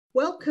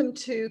Welcome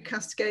to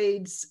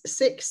Cascade's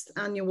 6th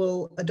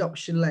annual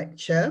adoption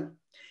lecture.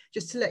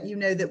 Just to let you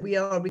know that we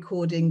are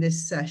recording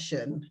this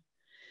session.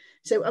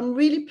 So I'm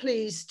really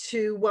pleased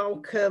to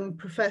welcome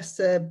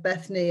Professor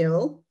Beth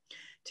Neal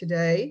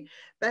today.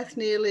 Beth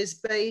Neal is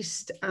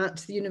based at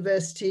the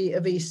University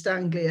of East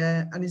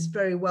Anglia and is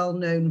very well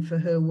known for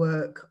her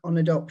work on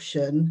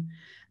adoption.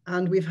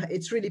 And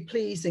it's really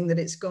pleasing that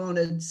it's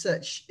garnered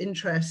such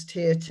interest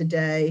here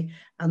today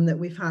and that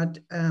we've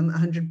had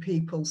 100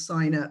 people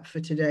sign up for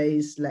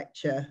today's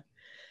lecture.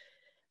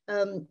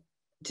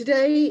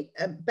 Today,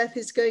 Beth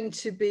is going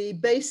to be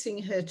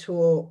basing her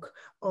talk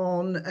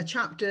on a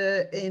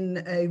chapter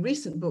in a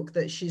recent book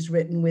that she's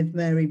written with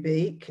Mary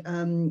Beek,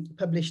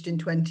 published in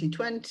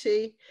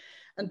 2020.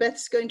 And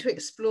Beth's going to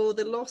explore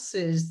the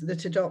losses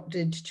that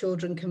adopted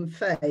children can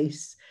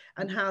face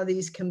and how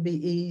these can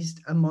be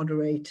eased and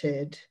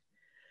moderated.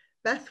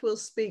 Beth will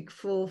speak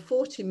for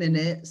 40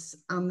 minutes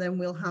and then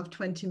we'll have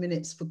 20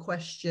 minutes for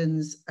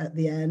questions at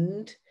the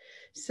end.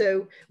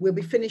 So we'll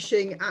be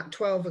finishing at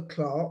 12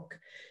 o'clock.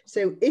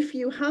 So if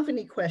you have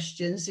any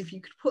questions, if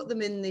you could put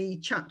them in the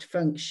chat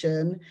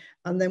function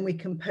and then we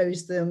can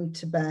pose them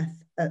to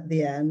Beth at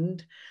the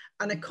end.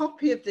 And a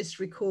copy of this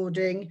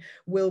recording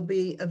will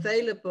be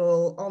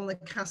available on the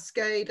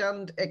Cascade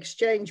and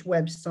ExChange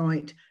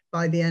website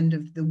by the end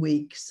of the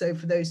week. So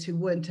for those who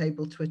weren't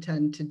able to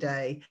attend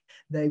today,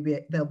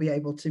 they'll be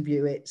able to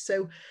view it.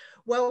 So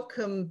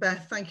welcome,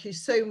 Beth. Thank you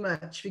so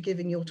much for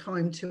giving your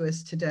time to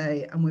us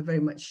today. And we're very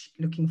much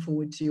looking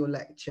forward to your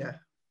lecture.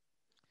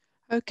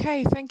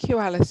 Okay, thank you,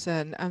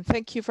 Alison. And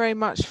thank you very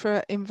much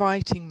for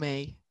inviting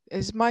me.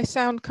 Is my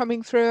sound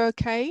coming through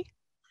okay?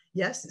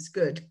 Yes, it's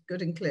good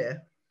and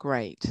clear.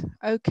 Great.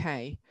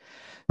 Okay.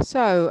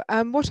 So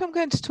what I'm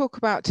going to talk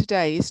about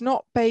today is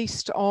not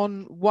based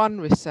on one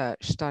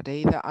research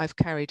study that I've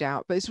carried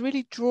out, but it's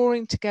really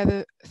drawing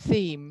together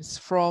themes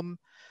from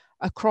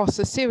across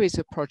a series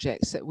of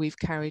projects that we've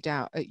carried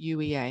out at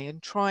UEA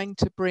and trying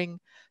to bring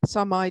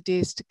some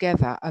ideas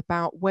together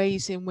about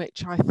ways in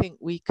which I think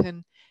we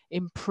can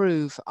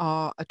improve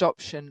our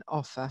adoption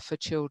offer for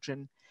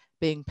children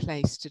being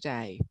placed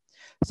today.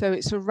 So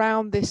it's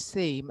around this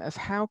theme of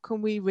how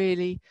can we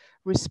really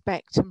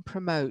respect and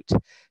promote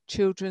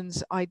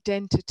children's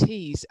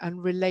identities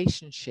and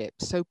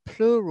relationships, so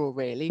plural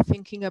really,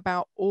 thinking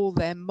about all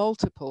their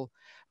multiple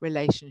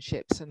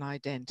relationships and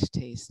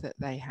identities that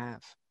they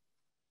have.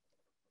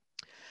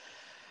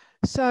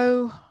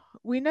 So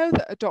we know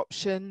that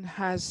adoption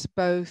has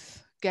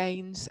both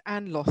gains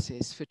and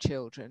losses for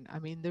children. I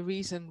mean, the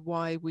reason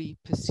why we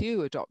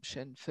pursue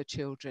adoption for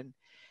children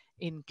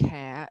in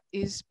care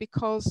is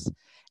because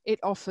it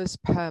offers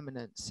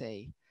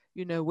permanency.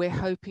 You know, we're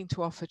hoping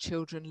to offer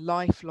children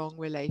lifelong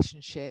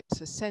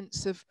relationships, a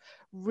sense of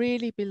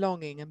really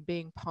belonging and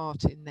being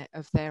part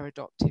of their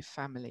adoptive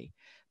family,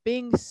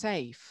 being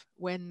safe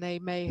when they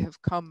may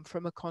have come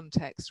from a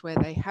context where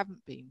they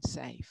haven't been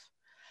safe,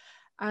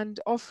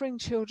 and offering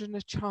children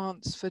a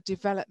chance for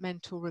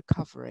developmental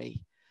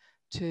recovery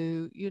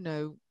to, you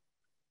know,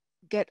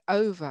 get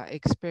over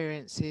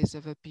experiences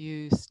of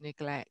abuse,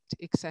 neglect,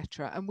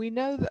 etc. And we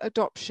know that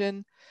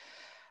adoption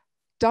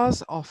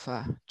does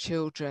offer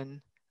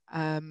children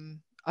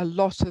a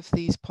lot of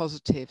these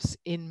positives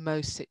in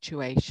most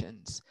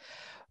situations.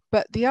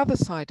 But the other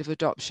side of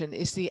adoption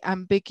is the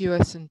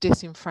ambiguous and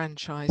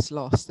disenfranchised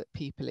loss that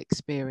people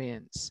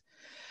experience.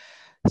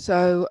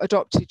 So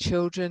adopted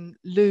children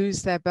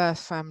lose their birth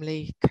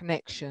family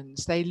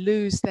connections, they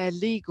lose their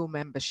legal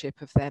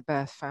membership of their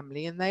birth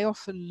family, and they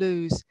often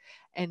lose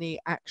any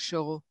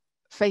actual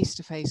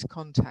face-to-face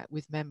contact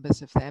with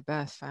members of their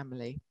birth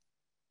family.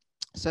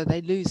 So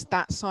they lose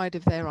that side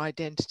of their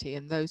identity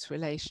and those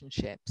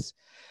relationships.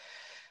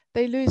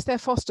 They lose their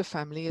foster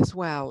family as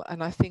well,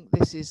 and I think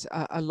this is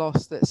a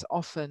loss that's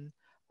often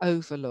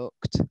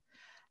overlooked.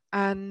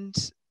 And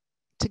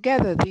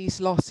together, these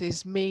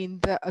losses mean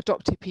that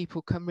adopted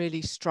people can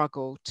really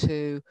struggle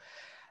to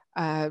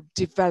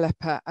develop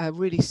a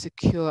really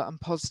secure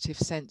and positive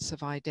sense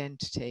of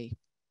identity.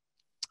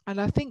 And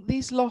I think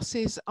these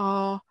losses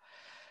are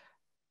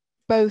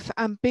both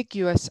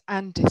ambiguous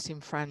and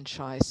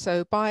disenfranchised.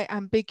 So by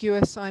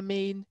ambiguous, I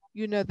mean,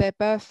 you know, their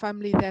birth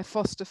family, their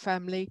foster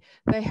family,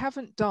 they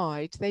haven't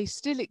died, they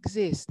still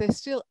exist, they're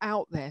still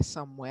out there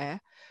somewhere.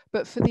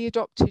 But for the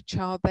adopted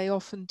child, they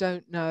often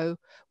don't know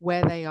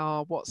where they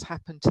are, what's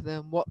happened to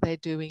them, what they're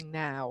doing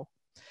now.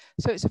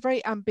 So it's a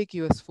very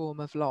ambiguous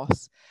form of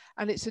loss,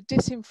 and it's a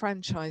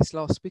disenfranchised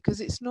loss because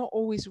it's not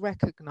always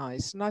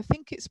recognized. And I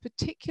think it's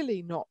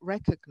particularly not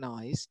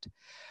recognized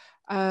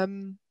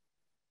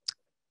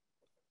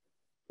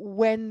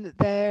when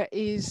there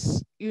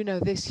is, you know,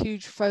 this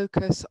huge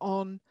focus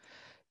on,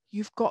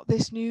 you've got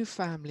this new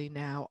family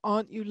now,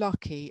 aren't you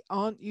lucky,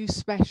 aren't you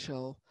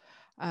special,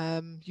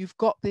 you've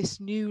got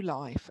this new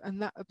life,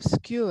 and that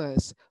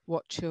obscures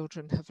what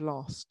children have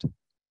lost.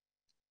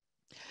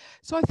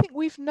 So I think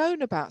we've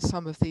known about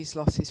some of these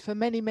losses for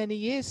many, many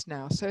years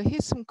now. So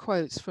here's some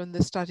quotes from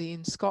the study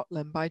in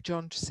Scotland by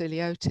John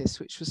Tresiliotis,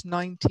 which was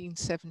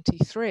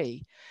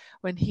 1973,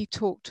 when he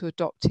talked to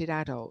adopted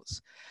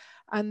adults.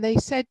 And they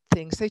said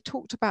things, they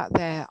talked about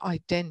their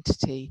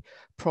identity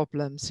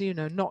problems, you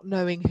know, not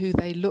knowing who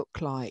they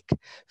look like,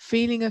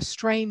 feeling a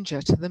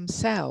stranger to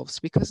themselves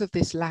because of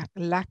this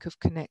lack of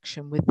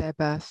connection with their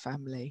birth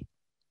family.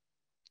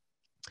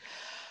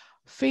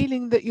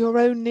 Feeling that you're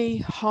only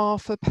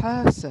half a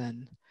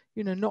person,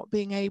 you know, not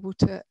being able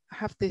to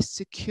have this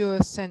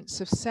secure sense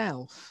of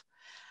self.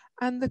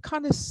 And the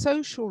kind of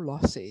social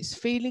losses,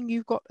 feeling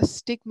you've got a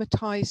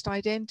stigmatized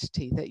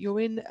identity, that you're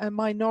in a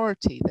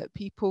minority, that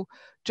people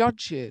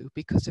judge you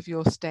because of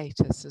your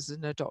status as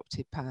an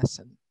adopted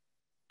person.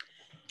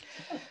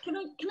 Can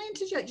I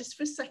interject just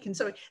for a second?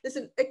 Sorry, there's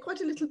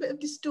quite a little bit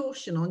of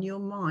distortion on your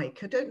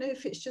mic. I don't know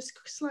if it's just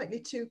slightly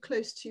too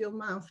close to your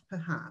mouth,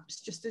 perhaps.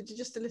 Just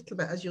a little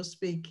bit as you're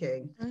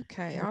speaking.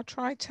 Okay, I'll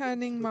try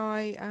turning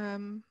my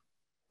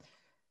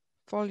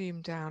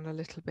volume down a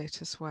little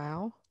bit as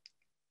well.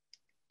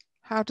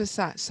 How does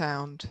that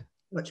sound?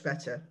 Much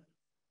better.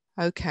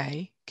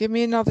 Okay, give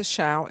me another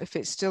shout if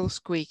it's still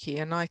squeaky,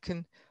 and I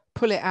can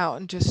pull it out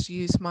and just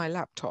use my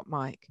laptop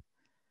mic.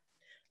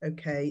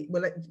 Okay,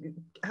 well,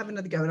 have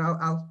another go and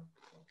I'll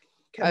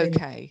come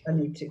okay. in if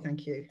I need to,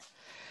 thank you.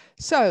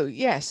 So,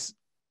 yes,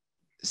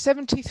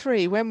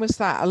 73, when was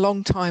that? A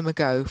long time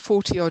ago,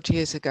 40 odd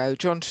years ago,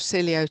 John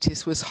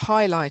Tresiliotis was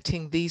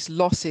highlighting these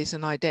losses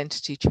and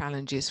identity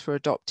challenges for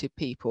adopted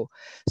people.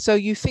 So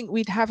you think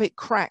we'd have it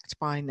cracked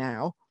by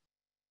now.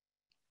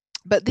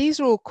 But these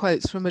are all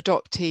quotes from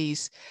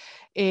adoptees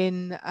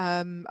in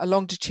a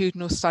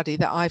longitudinal study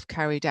that I've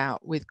carried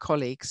out with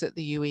colleagues at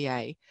the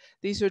UEA.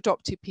 These are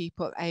adopted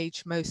people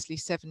aged mostly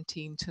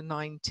 17 to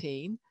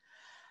 19,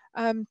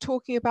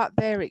 talking about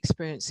their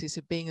experiences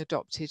of being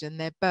adopted and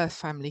their birth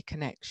family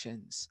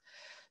connections.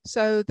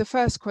 So the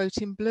first quote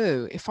in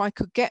blue, if I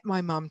could get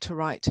my mum to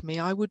write to me,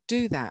 I would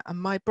do that, and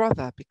my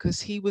brother, because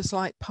he was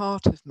like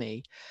part of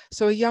me.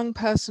 So a young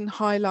person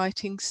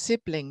highlighting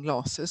sibling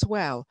loss as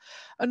well.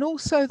 And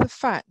also the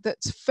fact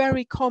that's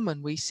very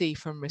common, we see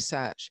from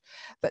research,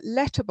 that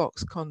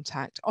letterbox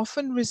contact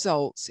often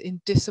results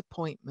in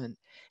disappointment,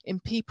 in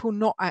people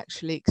not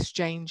actually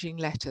exchanging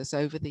letters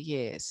over the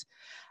years,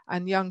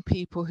 and young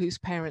people whose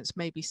parents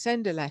maybe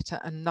send a letter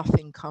and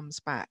nothing comes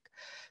back.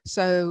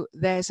 So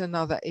there's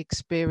another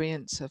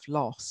experience of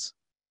loss.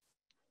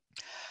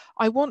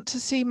 I want to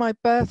see my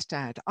birth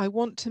dad. I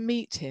want to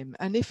meet him.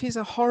 And if he's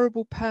a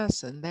horrible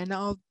person, then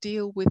I'll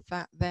deal with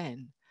that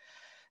then.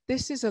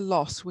 This is a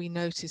loss we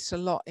noticed a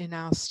lot in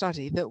our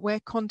study, that where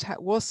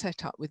contact was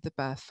set up with the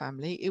birth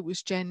family, it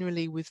was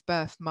generally with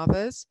birth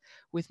mothers,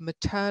 with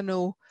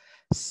maternal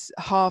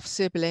half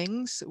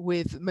siblings,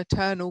 with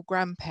maternal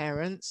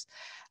grandparents,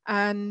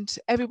 and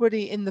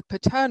everybody in the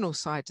paternal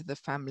side of the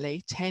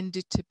family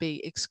tended to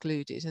be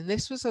excluded. And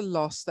this was a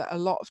loss that a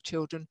lot of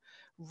children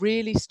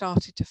really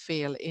started to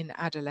feel in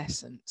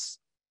adolescence.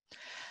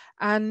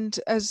 And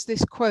as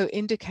this quote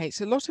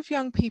indicates, a lot of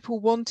young people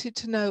wanted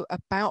to know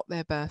about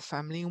their birth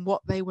family and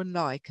what they were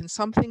like, and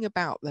something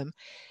about them,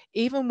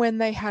 even when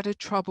they had a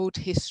troubled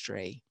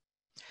history.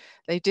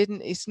 They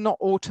didn't, it's not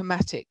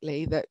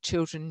automatically that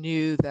children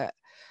knew that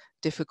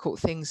difficult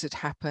things had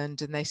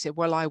happened and they said,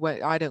 well,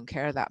 I don't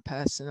care that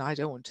person, I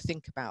don't want to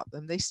think about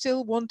them. They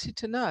still wanted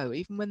to know,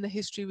 even when the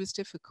history was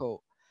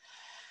difficult.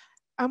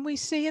 And we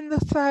see in the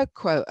third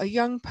quote a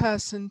young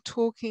person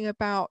talking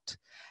about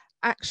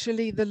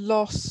actually the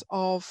loss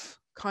of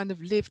kind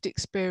of lived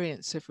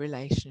experience of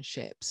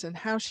relationships and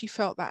how she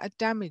felt that had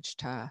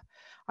damaged her.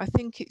 I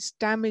think it's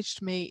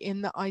damaged me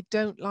in that I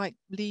don't like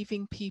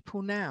leaving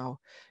people now.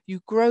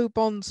 You grow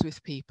bonds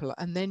with people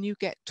and then you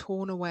get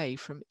torn away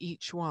from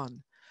each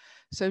one.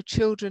 So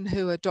children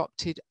who are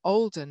adopted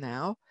older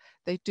now,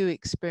 they do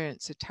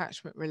experience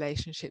attachment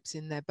relationships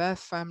in their birth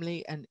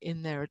family and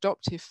in their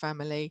adoptive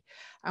family.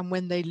 And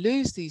when they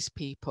lose these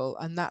people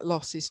and that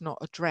loss is not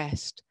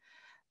addressed,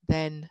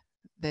 then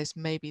there's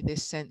maybe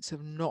this sense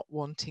of not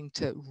wanting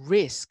to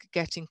risk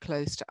getting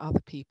close to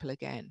other people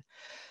again.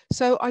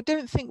 So I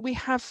don't think we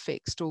have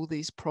fixed all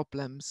these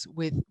problems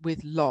with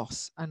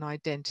loss and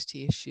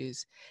identity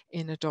issues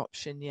in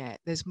adoption yet.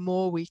 There's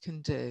more we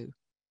can do.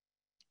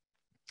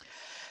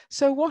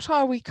 So what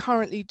are we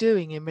currently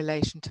doing in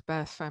relation to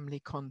birth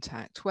family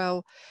contact?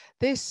 Well,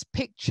 this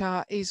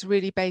picture is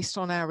really based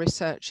on our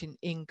research in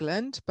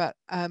England, but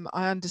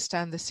I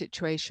understand the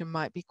situation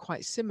might be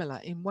quite similar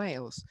in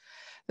Wales,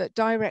 that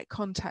direct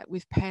contact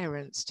with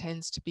parents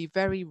tends to be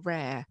very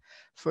rare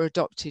for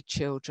adopted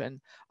children.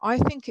 I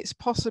think it's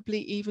possibly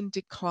even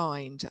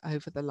declined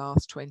over the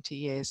last 20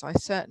 years. I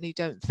certainly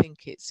don't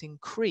think it's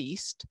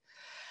increased.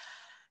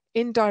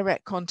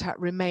 Indirect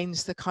contact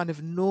remains the kind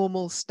of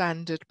normal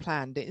standard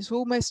plan. It's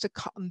almost a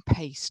cut and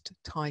paste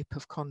type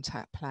of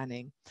contact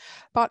planning,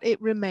 but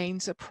it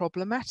remains a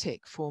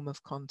problematic form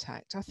of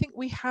contact. I think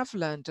we have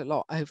learned a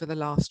lot over the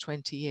last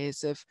 20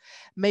 years of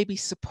maybe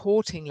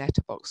supporting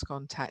letterbox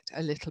contact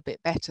a little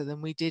bit better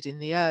than we did in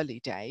the early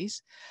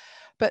days.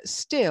 But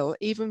still,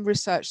 even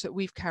research that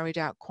we've carried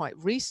out quite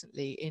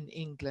recently in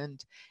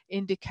England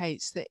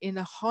indicates that in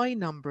a high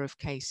number of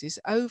cases,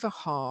 over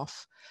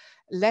half,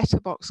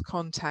 letterbox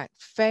contact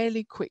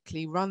fairly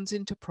quickly runs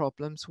into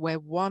problems where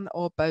one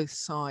or both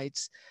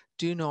sides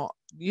do not,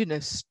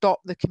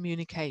 stop the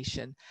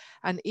communication.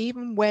 And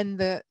even when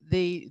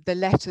the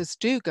letters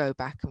do go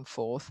back and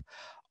forth,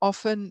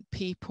 often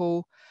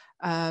people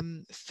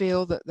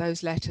feel that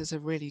those letters are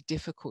really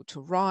difficult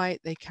to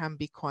write. They can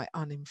be quite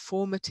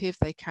uninformative.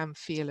 They can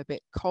feel a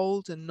bit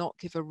cold and not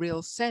give a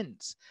real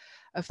sense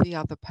of the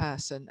other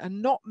person,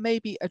 and not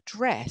maybe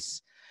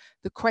address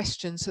the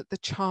questions that the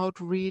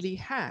child really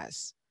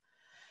has.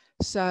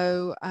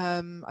 So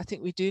I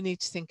think we do need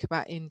to think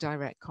about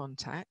indirect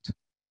contact.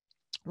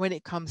 When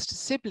it comes to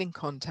sibling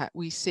contact,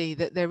 we see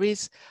that there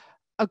is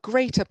a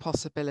greater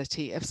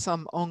possibility of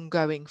some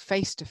ongoing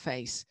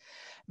face-to-face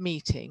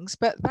meetings,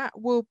 but that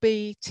will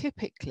be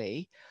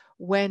typically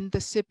when the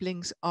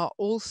siblings are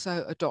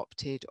also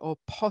adopted or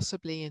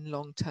possibly in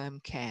long-term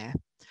care.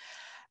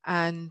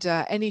 And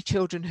any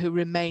children who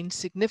remain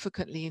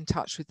significantly in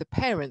touch with the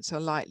parents are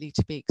likely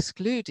to be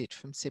excluded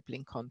from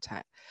sibling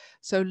contact.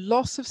 So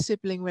loss of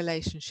sibling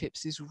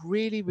relationships is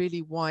really,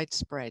 really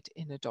widespread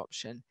in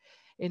adoption.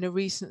 In a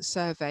recent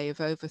survey of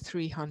over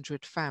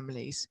 300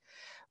 families,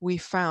 we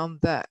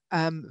found that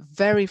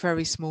very,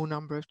 very small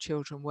number of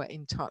children were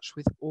in touch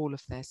with all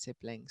of their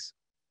siblings.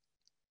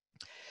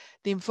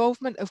 The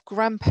involvement of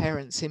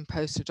grandparents in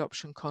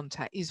post-adoption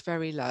contact is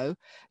very low,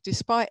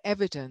 despite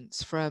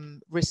evidence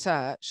from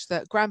research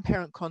that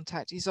grandparent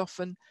contact is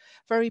often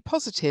very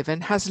positive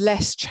and has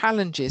less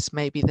challenges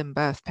maybe than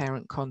birth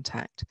parent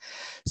contact.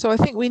 So I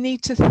think we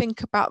need to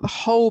think about the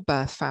whole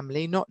birth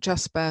family, not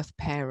just birth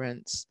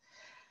parents.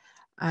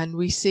 And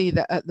we see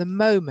that at the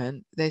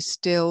moment, there's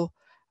still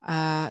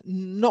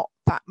not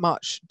that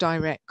much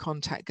direct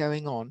contact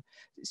going on.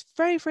 It's a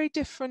very, very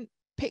different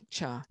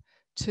picture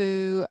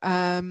to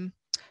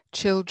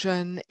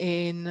children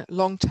in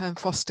long-term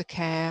foster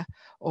care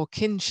or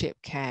kinship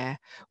care,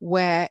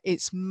 where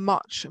it's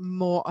much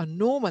more a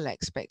normal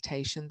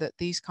expectation that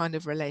these kind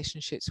of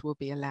relationships will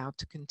be allowed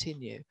to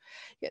continue.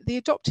 Yet the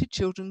adopted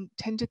children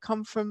tend to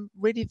come from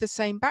really the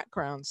same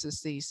backgrounds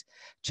as these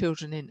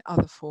children in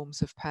other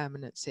forms of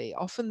permanency.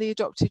 Often the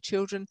adopted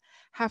children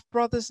have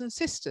brothers and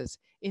sisters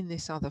in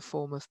this other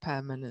form of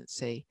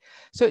permanency.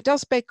 So it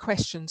does beg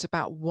questions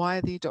about why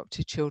are the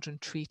adopted children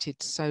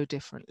treated so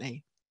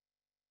differently.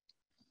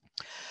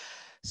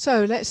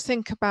 So let's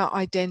think about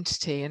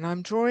identity, and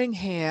I'm drawing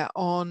here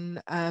on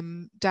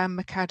Dan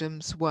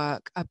McAdam's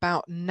work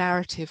about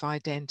narrative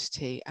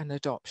identity and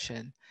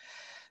adoption.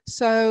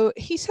 So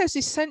he says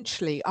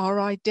essentially our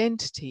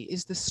identity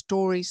is the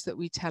stories that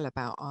we tell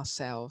about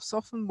ourselves.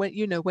 Often when,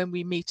 when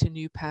we meet a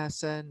new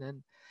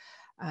person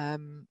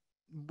and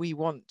we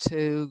want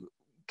to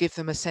give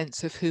them a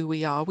sense of who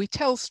we are, we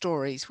tell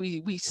stories,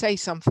 we say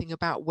something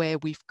about where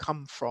we've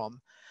come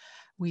from.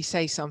 We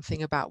say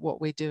something about what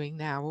we're doing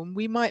now, and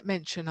we might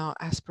mention our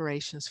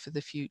aspirations for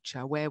the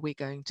future, where we're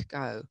going to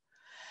go.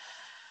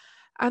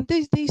 And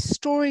these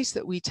stories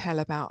that we tell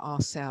about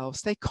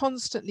ourselves, they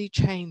constantly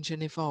change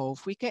and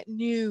evolve. We get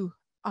new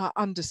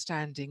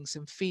understandings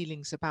and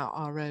feelings about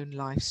our own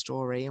life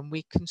story, and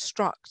we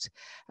construct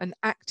and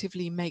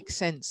actively make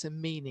sense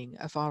and meaning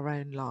of our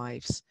own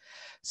lives.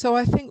 So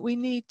I think we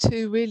need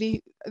to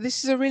really,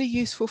 this is a really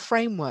useful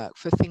framework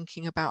for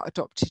thinking about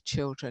adopted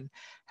children.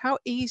 How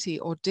easy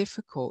or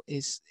difficult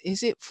is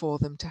it for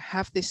them to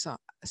have this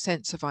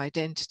sense of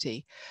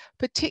identity,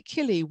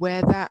 particularly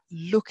where that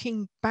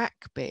looking back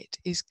bit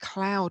is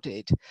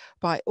clouded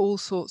by all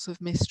sorts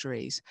of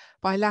mysteries,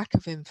 by lack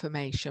of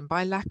information,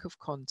 by lack of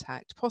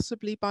contact,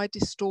 possibly by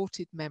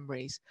distorted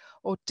memories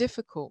or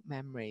difficult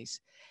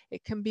memories.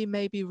 It can be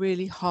maybe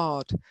really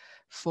hard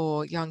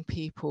for young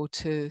people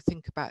to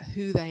think about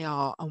who they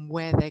are and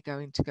where they're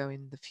going to go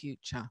in the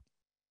future.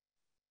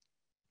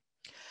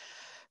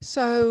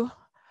 So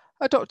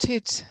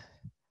adopted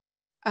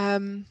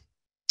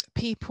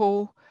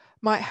people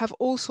might have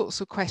all sorts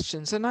of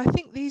questions, and I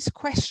think these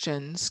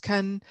questions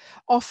can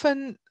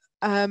often,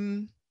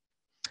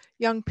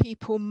 young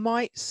people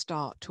might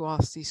start to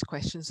ask these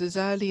questions as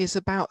early as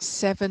about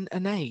 7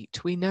 and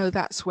 8. We know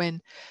that's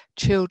when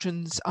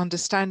children's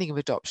understanding of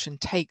adoption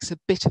takes a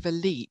bit of a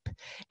leap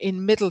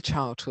in middle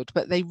childhood,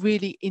 but they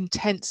really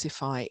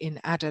intensify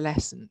in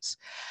adolescence.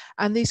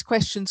 And these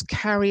questions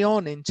carry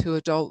on into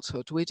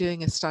adulthood. We're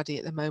doing a study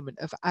at the moment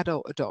of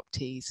adult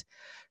adoptees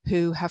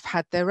who have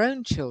had their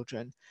own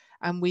children.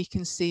 And we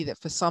can see that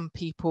for some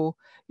people,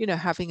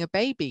 having a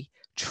baby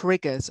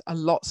triggers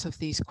lots of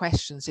these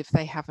questions if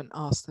they haven't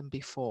asked them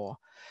before.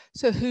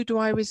 So who do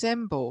I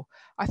resemble?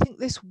 I think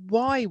this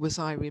why was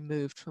I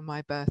removed from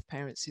my birth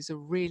parents is a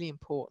really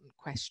important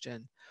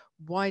question.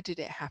 Why did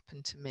it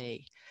happen to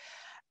me?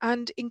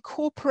 And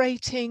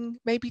incorporating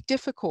maybe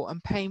difficult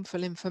and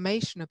painful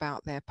information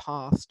about their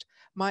past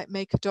might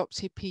make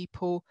adopted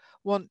people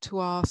want to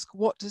ask,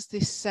 what does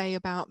this say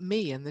about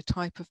me and the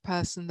type of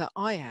person that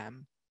I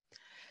am?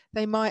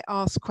 They might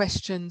ask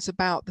questions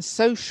about the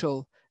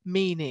social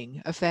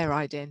meaning of their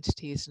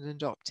identity as an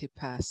adopted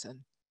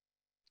person.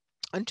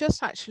 And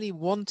just actually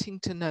wanting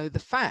to know the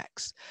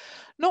facts,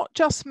 not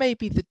just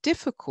maybe the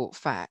difficult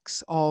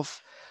facts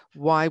of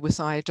why was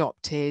I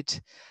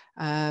adopted,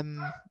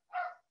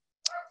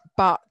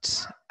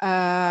 but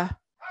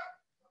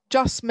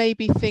just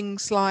maybe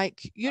things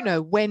like, you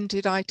know, when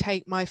did I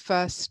take my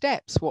first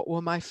steps? What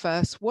were my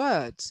first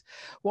words?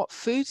 What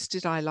foods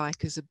did I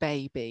like as a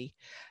baby?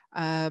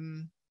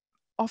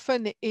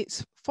 Often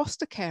it's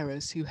foster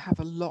carers who have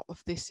a lot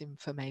of this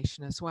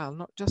information as well,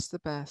 not just the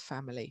birth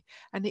family.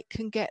 And it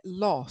can get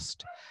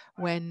lost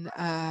when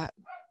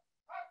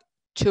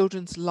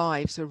children's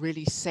lives are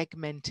really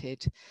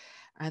segmented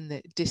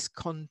and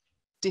discontinuous,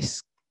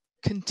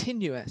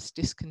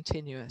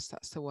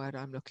 that's the word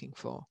I'm looking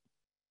for.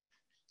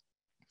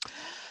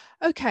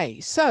 Okay,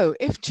 so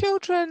if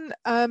children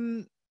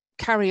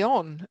carry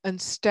on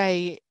and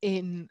stay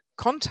in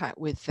contact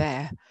with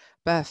their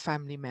birth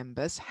family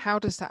members, how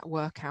does that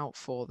work out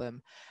for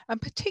them?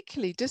 And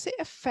particularly, does it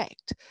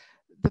affect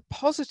the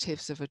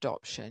positives of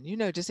adoption? You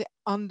know, does it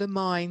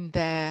undermine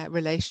their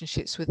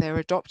relationships with their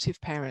adoptive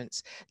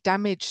parents,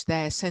 damage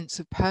their sense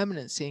of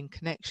permanency and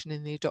connection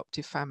in the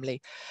adoptive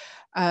family,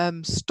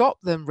 stop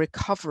them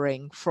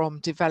recovering from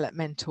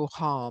developmental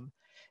harm?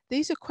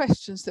 These are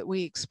questions that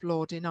we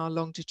explored in our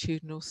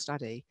longitudinal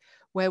study,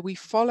 where we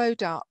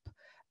followed up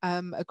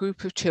a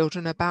group of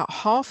children, about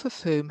half of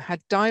whom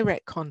had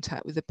direct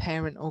contact with a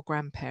parent or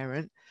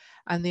grandparent,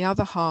 and the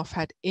other half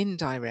had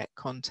indirect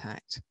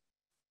contact.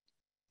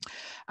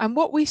 And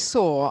what we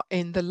saw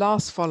in the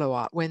last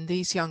follow-up, when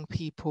these young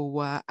people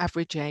were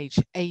average age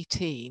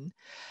 18,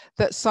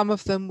 that some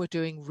of them were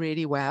doing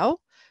really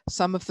well,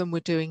 some of them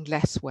were doing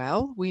less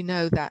well. We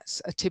know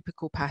that's a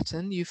typical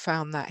pattern. You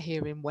found that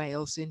here in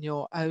Wales in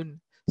your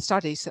own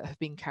studies that have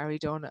been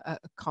carried on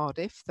at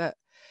Cardiff, that,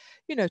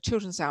 you know,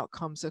 children's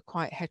outcomes are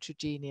quite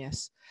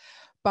heterogeneous.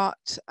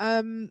 But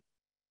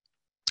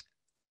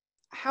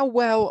how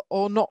well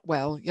or not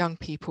well young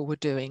people were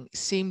doing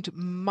seemed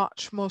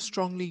much more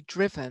strongly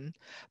driven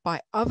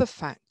by other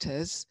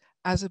factors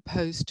as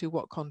opposed to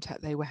what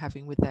contact they were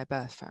having with their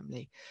birth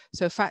family.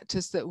 So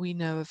factors that we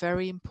know are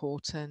very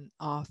important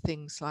are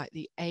things like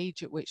the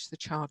age at which the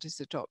child is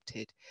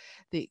adopted,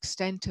 the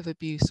extent of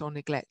abuse or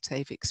neglect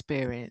they've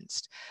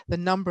experienced, the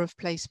number of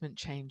placement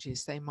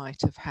changes they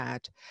might have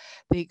had,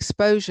 the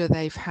exposure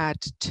they've had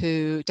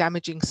to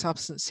damaging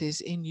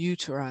substances in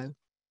utero.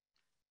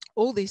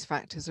 All these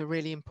factors are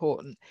really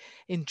important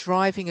in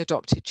driving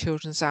adopted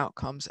children's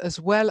outcomes, as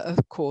well,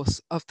 of course,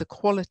 of the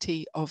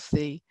quality of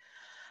the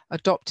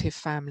adoptive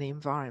family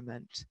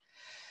environment.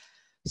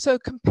 So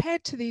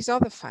compared to these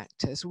other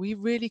factors, we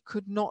really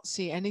could not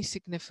see any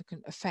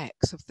significant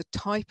effects of the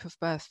type of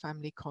birth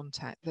family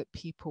contact that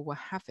people were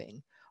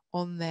having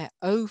on their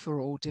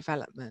overall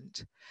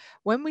development.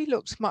 When we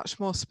looked much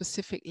more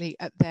specifically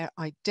at their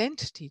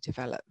identity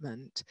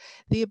development,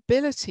 the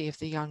ability of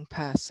the young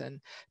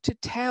person to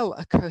tell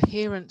a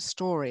coherent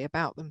story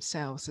about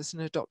themselves as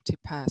an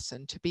adopted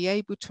person, to be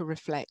able to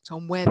reflect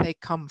on where they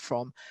come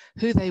from,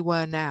 who they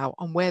were now,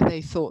 and where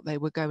they thought they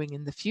were going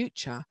in the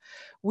future,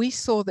 we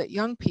saw that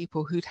young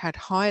people who'd had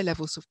higher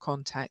levels of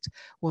contact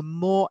were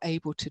more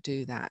able to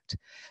do that.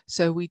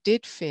 So we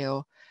did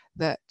feel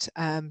that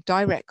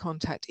direct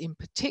contact in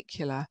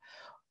particular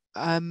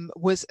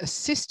was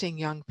assisting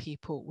young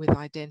people with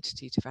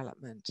identity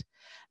development.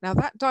 Now,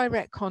 that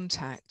direct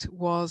contact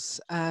was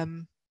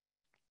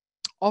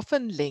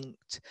often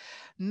linked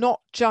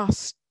not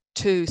just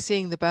to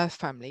seeing the birth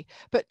family,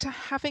 but to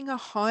having a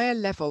higher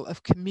level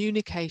of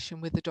communication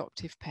with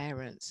adoptive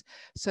parents.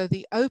 So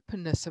the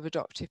openness of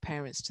adoptive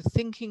parents to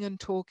thinking and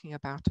talking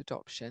about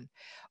adoption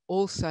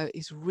also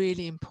is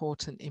really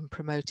important in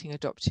promoting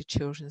adopted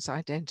children's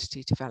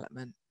identity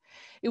development.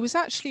 It was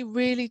actually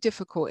really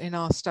difficult in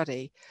our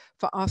study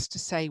for us to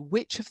say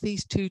which of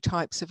these two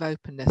types of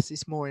openness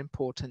is more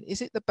important.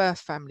 Is it the birth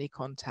family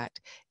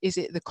contact? Is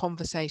it the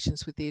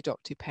conversations with the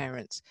adoptive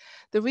parents?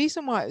 The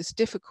reason why it was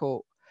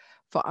difficult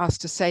for us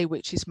to say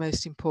which is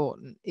most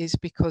important is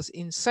because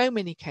in so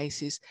many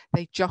cases,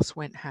 they just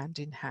went hand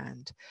in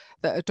hand.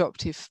 The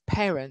adoptive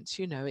parents,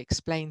 you know,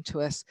 explained to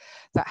us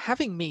that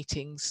having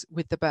meetings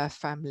with the birth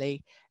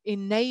family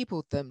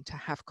enabled them to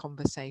have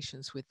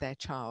conversations with their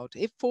child.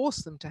 It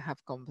forced them to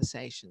have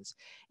conversations.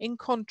 In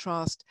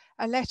contrast,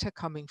 a letter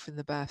coming from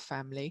the birth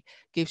family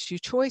gives you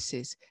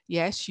choices.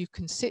 Yes, you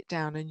can sit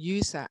down and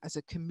use that as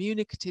a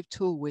communicative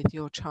tool with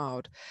your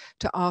child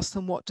to ask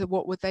them what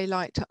would they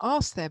like to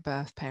ask their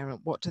birth parent?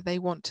 What do they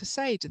want to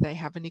say? Do they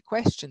have any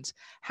questions?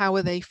 How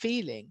are they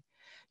feeling?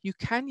 You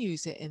can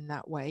use it in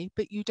that way,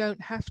 but you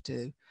don't have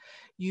to.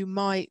 You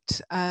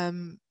might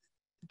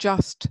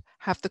just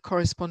have the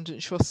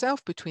correspondence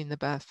yourself between the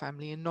birth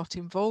family and not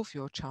involve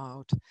your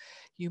child.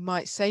 You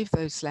might save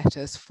those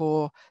letters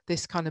for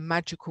this kind of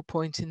magical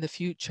point in the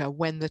future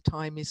when the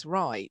time is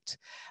right.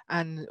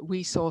 And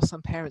we saw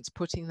some parents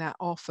putting that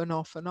off and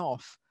off and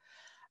off.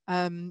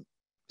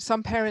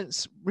 Some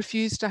parents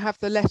refuse to have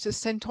the letters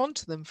sent on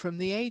to them from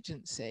the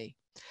agency.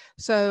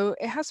 So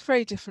it has a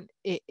very different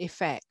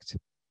effect.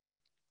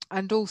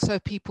 And also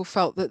people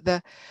felt that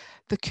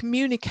the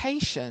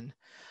communication,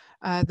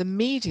 the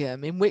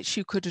medium in which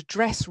you could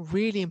address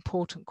really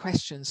important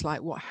questions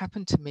like what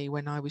happened to me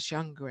when I was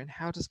younger and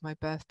how does my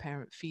birth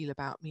parent feel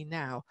about me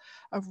now,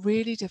 are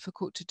really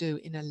difficult to do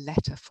in a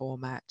letter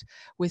format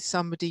with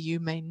somebody you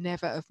may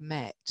never have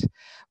met,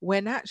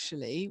 when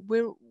actually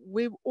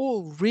we're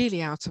all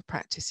really out of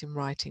practice in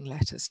writing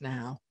letters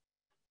now.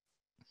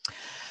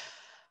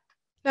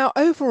 Now,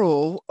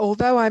 overall,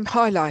 although I'm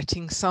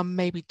highlighting some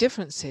maybe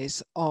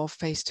differences of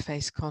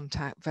face-to-face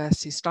contact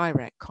versus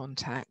direct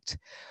contact,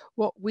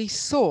 what we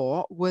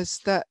saw was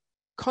that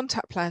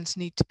contact plans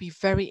need to be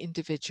very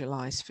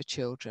individualized for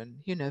children.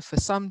 You know, for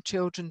some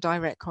children,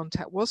 direct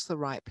contact was the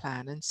right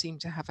plan and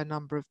seemed to have a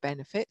number of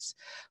benefits.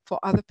 For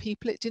other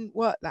people, it didn't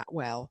work that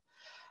well.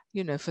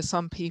 You know, for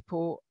some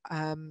people,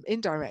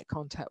 indirect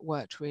contact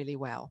worked really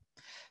well.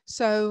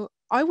 So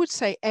I would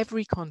say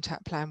every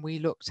contact plan we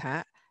looked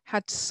at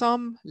had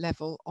some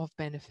level of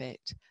benefit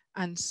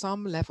and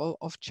some level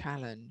of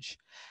challenge.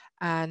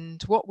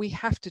 And what we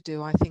have to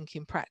do, I think,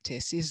 in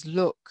practice is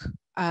look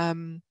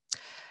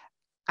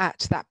at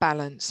that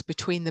balance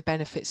between the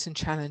benefits and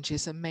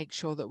challenges and make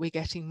sure that we're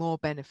getting more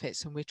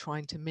benefits and we're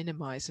trying to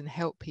minimize and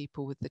help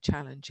people with the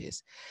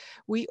challenges.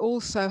 We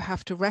also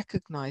have to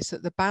recognize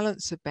that the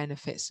balance of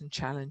benefits and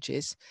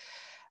challenges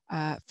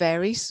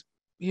varies,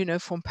 you know,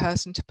 from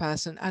person to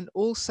person, and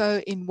also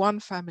in one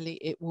family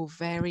it will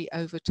vary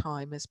over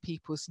time as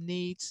people's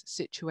needs,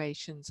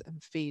 situations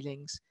and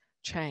feelings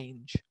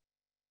change.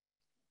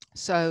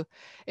 So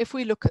if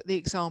we look at the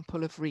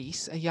example of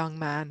Reese, a young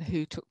man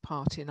who took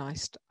part in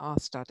our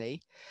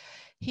study,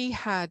 he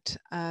had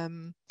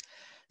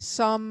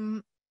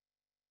some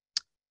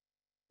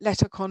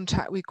letter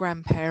contact with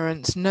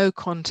grandparents, no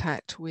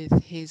contact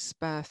with his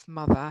birth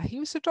mother. He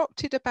was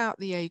adopted about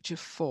the age of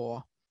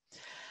 4.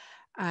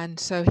 And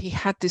so he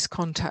had this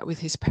contact with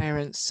his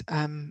parents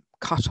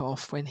cut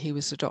off when he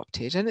was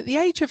adopted. And at the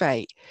age of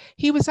 8,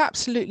 he was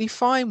absolutely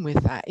fine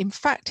with that. In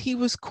fact, he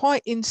was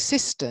quite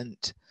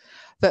insistent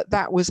that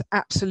that was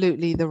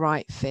absolutely the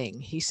right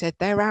thing. He said,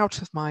 they're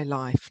out of my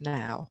life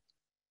now.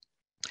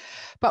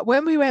 But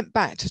when we went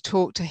back to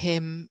talk to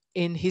him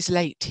in his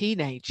late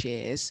teenage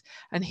years,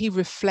 and he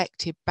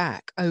reflected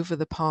back over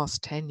the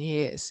past 10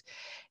 years,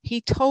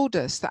 he told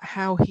us that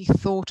how he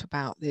thought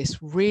about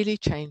this really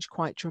changed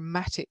quite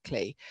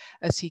dramatically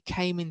as he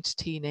came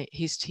into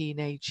his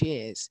teenage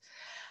years.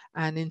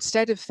 And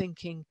instead of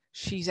thinking,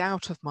 she's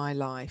out of my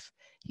life,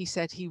 he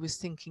said he was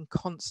thinking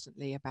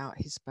constantly about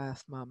his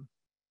birth mum.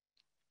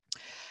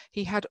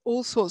 He had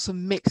all sorts of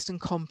mixed and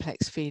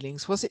complex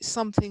feelings. Was it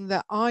something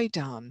that I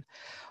done?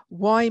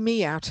 Why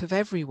me out of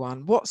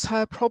everyone? What's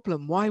her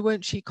problem? Why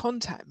won't she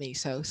contact me?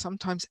 So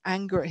sometimes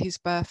anger at his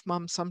birth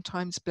mum,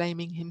 sometimes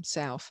blaming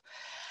himself.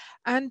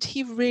 And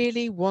he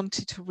really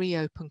wanted to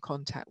reopen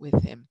contact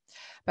with him.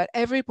 But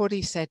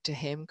everybody said to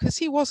him, because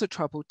he was a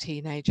troubled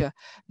teenager,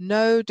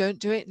 no, don't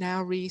do it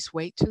now, Reese,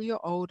 wait till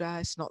you're older,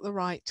 it's not the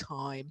right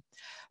time.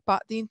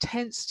 But the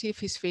intensity of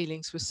his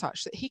feelings was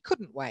such that he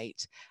couldn't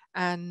wait.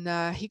 And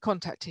he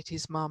contacted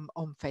his mum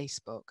on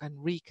Facebook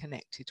and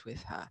reconnected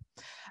with her.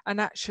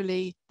 And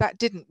actually, that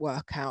didn't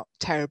work out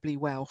terribly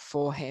well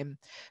for him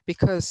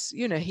because,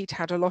 you know, he'd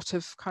had a lot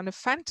of kind of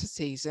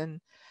fantasies and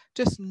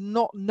just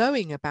not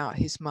knowing about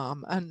his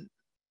mum.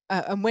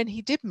 And when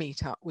he did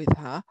meet up with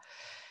her,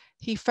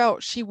 he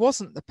felt she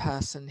wasn't the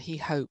person he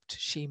hoped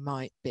she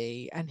might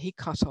be, and he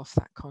cut off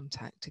that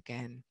contact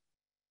again.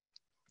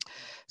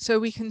 So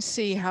we can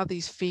see how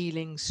these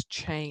feelings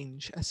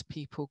change as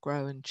people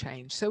grow and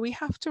change. So we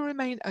have to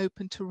remain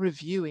open to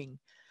reviewing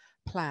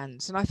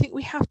plans. And I think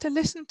we have to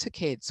listen to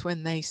kids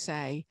when they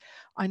say,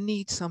 I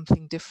need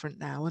something different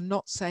now, and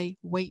not say,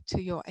 wait till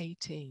you're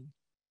 18.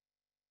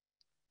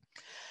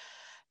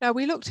 Now,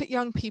 we looked at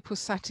young people's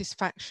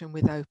satisfaction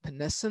with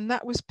openness, and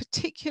that was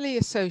particularly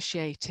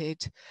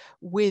associated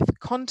with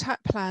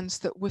contact plans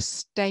that were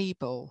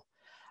stable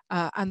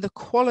and the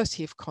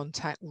quality of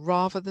contact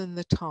rather than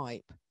the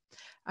type.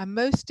 And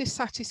most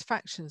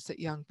dissatisfactions that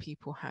young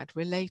people had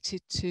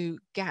related to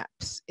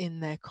gaps in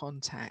their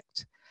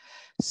contact.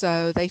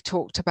 So they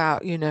talked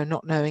about, you know,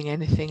 not knowing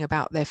anything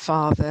about their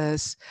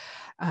fathers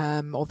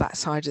or that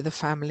side of the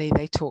family.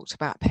 They talked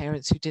about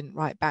parents who didn't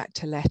write back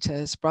to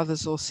letters,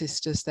 brothers or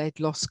sisters they'd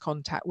lost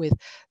contact with.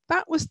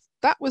 That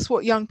was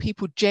what young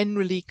people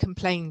generally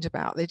complained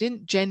about. They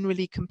didn't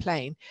generally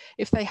complain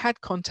if they had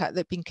contact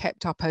that'd been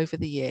kept up over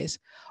the years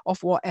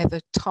of whatever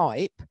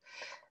type.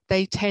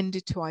 They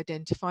tended to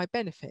identify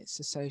benefits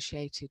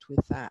associated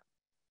with that.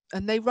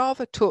 And they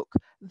rather took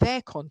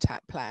their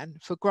contact plan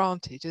for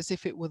granted as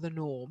if it were the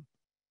norm.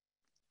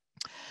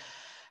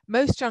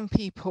 most young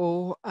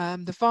people,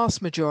 the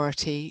vast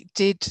majority,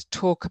 did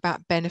talk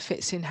about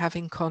benefits in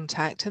having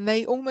contact, and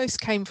they almost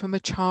came from a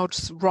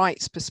child's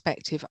rights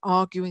perspective,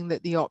 arguing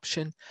that the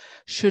option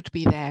should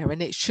be there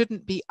and it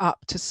shouldn't be up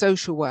to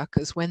social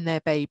workers when they're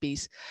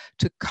babies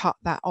to cut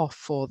that off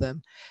for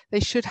them.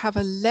 They should have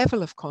a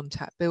level of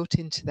contact built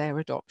into their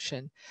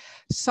adoption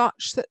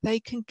such that they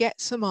can get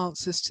some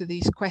answers to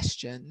these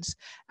questions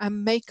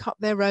and make up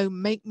their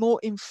own, make more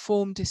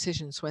informed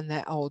decisions when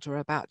they're older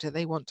about, do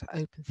they want to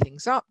open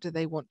things up? Do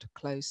they want to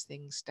close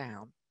things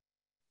down?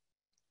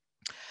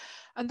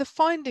 And the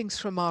findings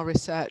from our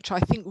research, I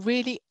think,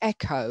 really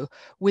echo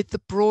with the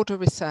broader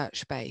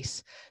research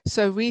base.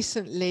 So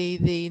recently,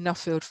 the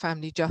Nuffield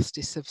Family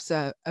Justice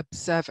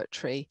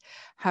Observatory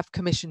have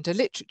commissioned a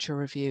literature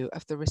review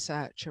of the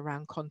research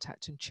around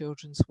contact and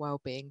children's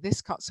wellbeing.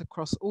 This cuts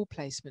across all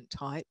placement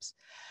types,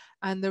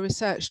 and the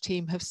research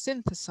team have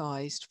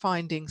synthesized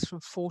findings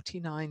from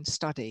 49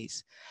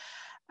 studies.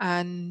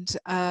 And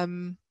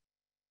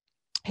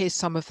here's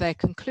some of their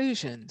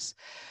conclusions.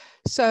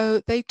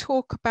 So they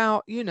talk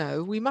about, you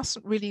know, we've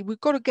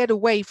got to get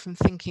away from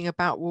thinking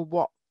about, well,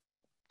 what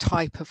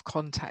type of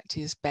contact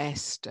is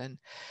best, and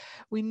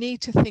we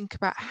need to think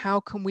about how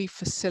can we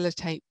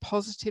facilitate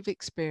positive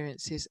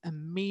experiences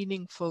and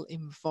meaningful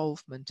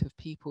involvement of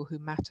people who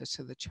matter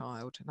to the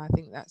child. And I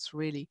think that's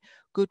really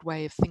good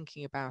way of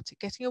thinking about it,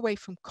 getting away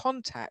from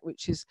contact,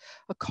 which is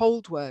a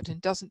cold word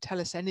and doesn't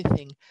tell us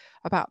anything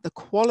about the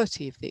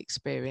quality of the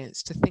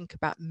experience, to think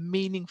about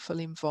meaningful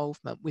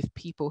involvement with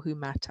people who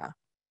matter.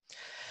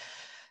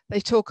 They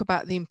talk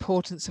about the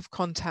importance of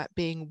contact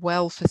being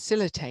well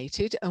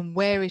facilitated, and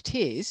where it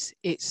is,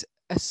 it's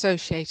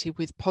associated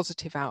with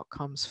positive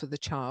outcomes for the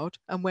child,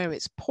 and where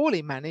it's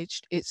poorly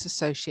managed, it's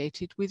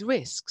associated with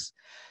risks.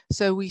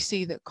 So we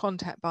see that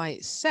contact by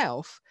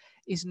itself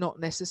is not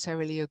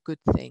necessarily a good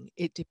thing.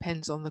 It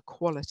depends on the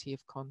quality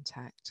of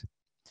contact.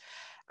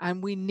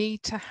 And we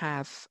need to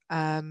have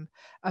a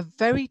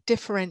very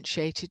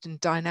differentiated and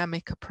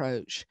dynamic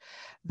approach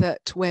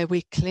where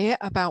we're clear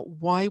about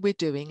why we're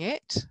doing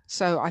it.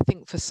 So I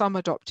think for some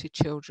adopted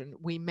children,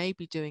 we may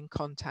be doing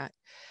contact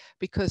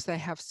because they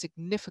have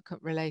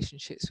significant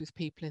relationships with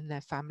people in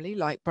their family,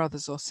 like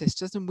brothers or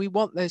sisters, and we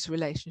want those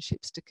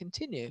relationships to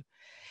continue.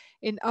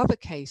 In other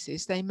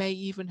cases, they may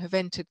even have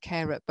entered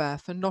care at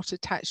birth and not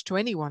attached to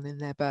anyone in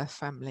their birth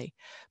family,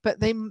 but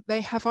they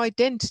have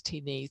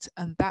identity needs,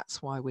 and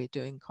that's why we're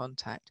doing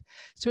contact.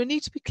 So we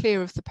need to be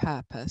clear of the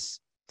purpose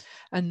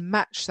and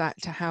match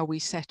that to how we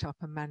set up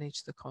and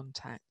manage the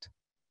contact.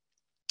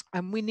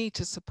 And we need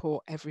to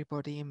support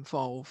everybody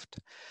involved.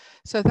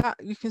 So that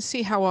you can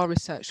see how our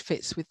research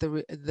fits with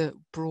the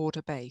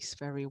broader base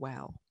very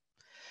well.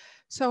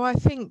 So I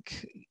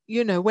think,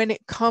 you know, when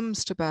it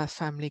comes to birth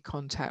family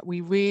contact,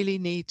 we really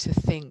need to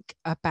think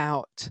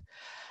about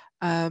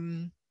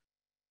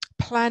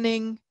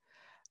planning.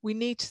 We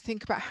need to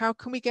think about how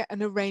can we get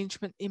an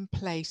arrangement in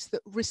place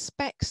that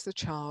respects the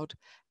child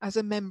as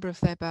a member of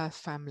their birth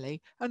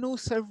family and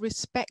also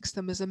respects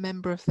them as a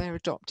member of their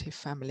adoptive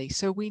family.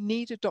 So we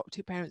need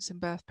adoptive parents and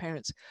birth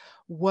parents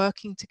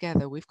working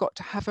together. We've got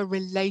to have a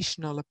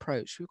relational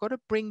approach. We've got to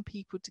bring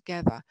people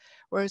together.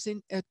 Whereas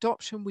in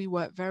adoption, we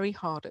work very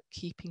hard at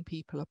keeping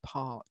people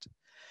apart.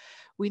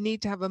 We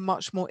need to have a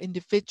much more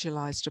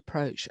individualized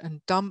approach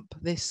and dump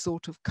this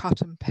sort of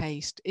cut and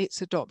paste,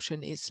 it's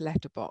adoption, it's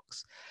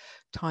letterbox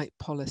type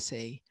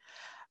policy.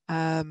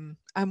 And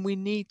we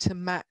need to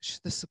match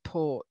the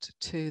support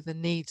to the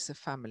needs of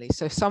families.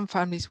 So some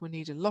families will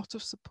need a lot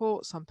of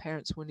support, some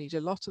parents will need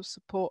a lot of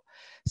support.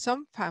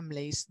 Some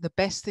families, the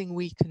best thing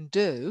we can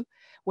do,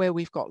 where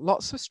we've got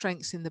lots of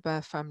strengths in the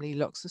birth family,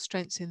 lots of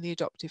strengths in the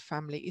adoptive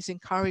family, is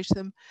encourage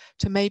them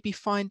to maybe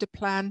find a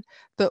plan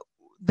that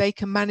they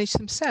can manage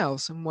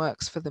themselves and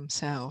works for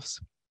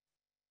themselves.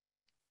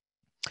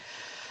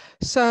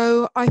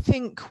 So I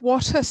think,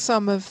 what are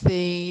some of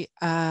the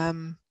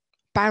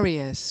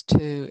barriers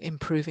to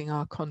improving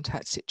our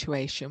contact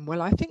situation?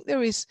 Well, I think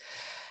there is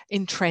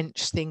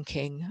entrenched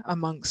thinking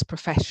amongst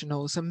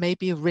professionals and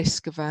maybe a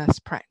risk-averse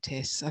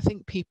practice. I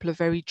think people are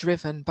very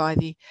driven by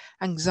the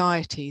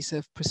anxieties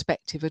of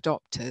prospective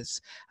adopters,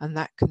 and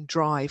that can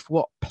drive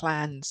what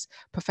plans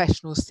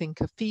professionals think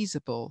are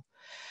feasible.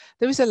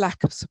 There is a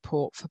lack of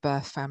support for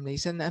birth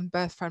families, and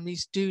birth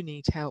families do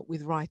need help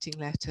with writing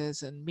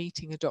letters and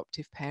meeting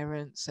adoptive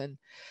parents and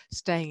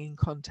staying in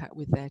contact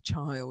with their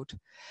child.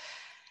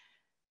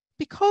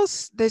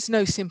 Because there's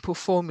no simple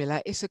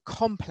formula, it's a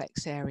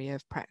complex area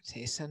of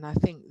practice, and I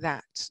think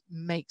that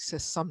makes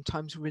us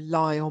sometimes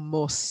rely on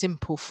more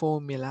simple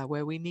formula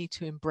where we need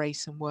to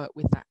embrace and work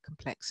with that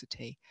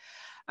complexity.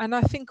 And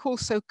I think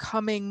also,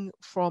 coming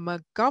from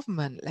a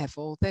government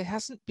level, there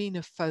hasn't been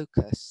a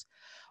focus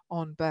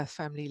on birth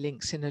family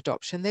links in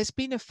adoption. There's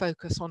been a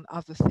focus on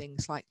other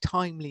things like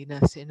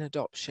timeliness in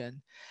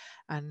adoption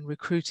and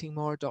recruiting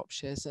more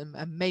adoptions and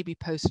maybe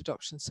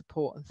post-adoption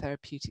support and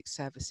therapeutic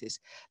services.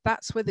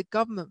 That's where the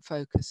government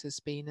focus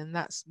has been, and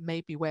that's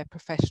maybe where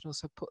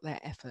professionals have put their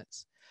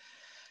efforts.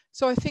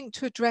 So I think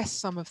to address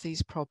some of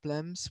these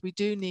problems, we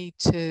do need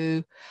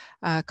to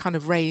kind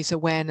of raise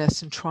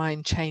awareness and try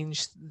and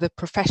change the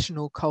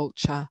professional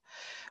culture.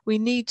 We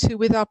need to,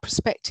 with our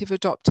prospective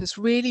adopters,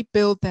 really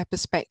build their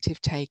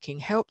perspective taking,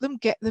 help them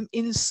get them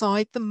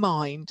inside the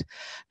mind,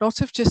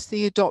 not of just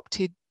the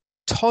adopted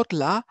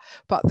toddler,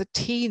 but the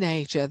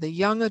teenager, the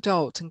young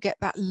adult, and get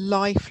that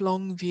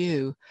lifelong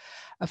view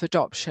of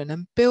adoption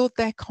and build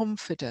their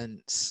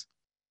confidence.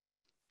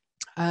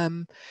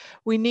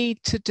 We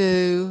need to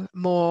do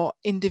more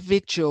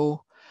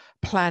individual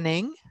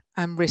planning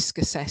and risk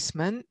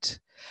assessment.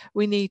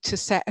 We need to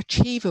set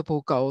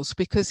achievable goals,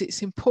 because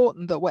it's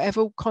important that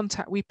whatever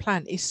contact we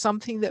plan is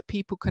something that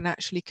people can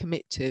actually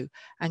commit to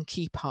and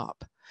keep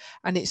up.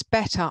 And it's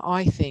better,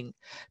 I think,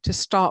 to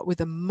start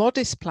with a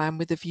modest plan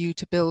with a view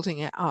to building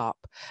it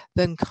up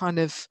than kind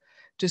of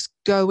just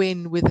go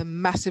in with a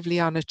massively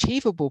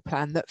unachievable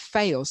plan that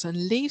fails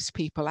and leaves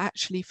people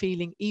actually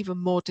feeling even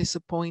more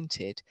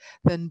disappointed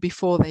than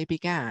before they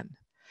began.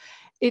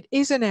 It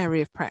is an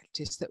area of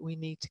practice that we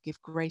need to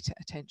give greater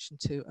attention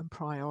to and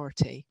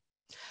priority.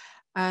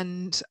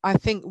 And I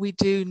think we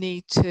do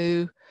need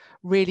to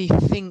really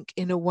think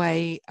in a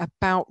way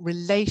about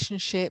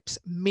relationships,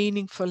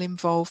 meaningful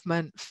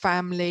involvement,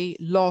 family,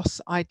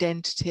 loss,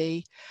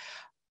 identity,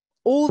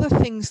 all the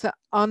things that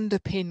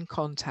underpin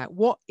contact.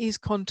 What is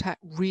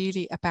contact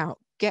really about?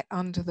 Get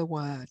under the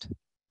word.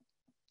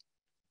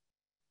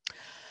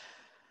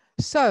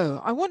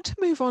 So I want to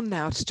move on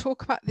now to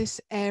talk about this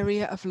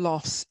area of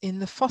loss in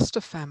the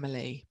foster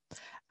family.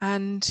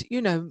 And,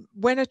 you know,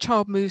 when a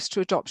child moves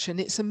to adoption,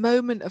 it's a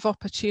moment of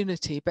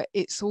opportunity, but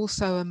it's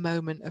also a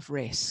moment of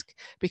risk,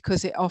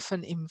 because it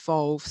often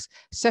involves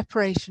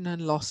separation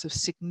and loss of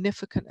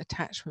significant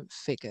attachment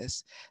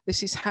figures.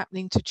 This is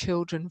happening to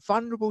children,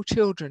 vulnerable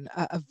children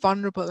at a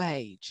vulnerable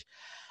age.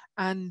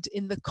 And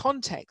in the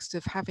context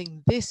of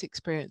having this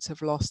experience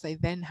of loss, they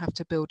then have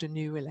to build a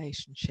new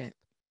relationship.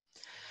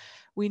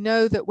 We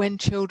know that when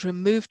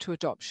children move to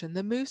adoption,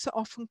 the moves are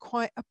often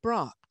quite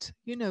abrupt,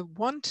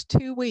 1 to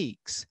 2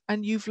 weeks,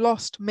 and you've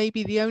lost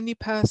maybe the only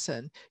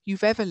person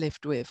you've ever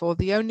lived with, or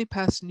the only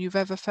person you've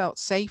ever felt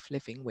safe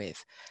living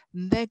with,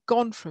 and they're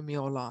gone from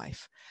your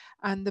life.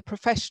 And the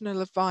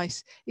professional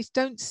advice is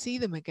don't see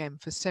them again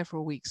for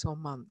several weeks or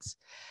months,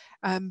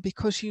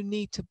 because you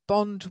need to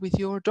bond with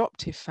your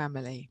adoptive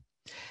family.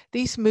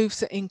 These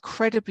moves are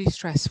incredibly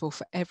stressful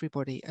for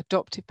everybody,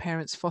 adoptive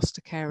parents, foster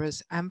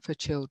carers, and for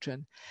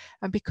children.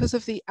 And because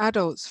of the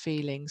adults'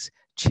 feelings,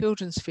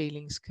 children's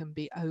feelings can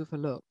be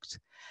overlooked.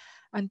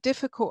 And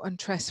difficult and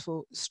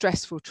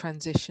stressful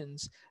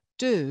transitions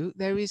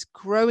there is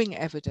growing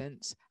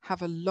evidence,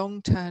 have a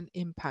long-term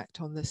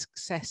impact on the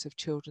success of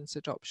children's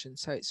adoption.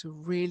 So it's a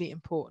really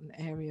important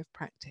area of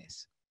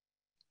practice.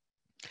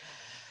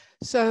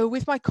 So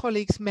with my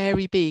colleagues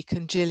Mary Beek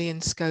and Gillian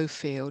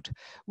Schofield,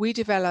 we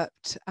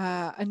developed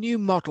a new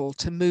model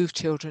to move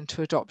children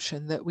to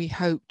adoption that we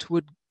hoped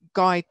would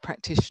guide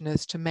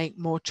practitioners to make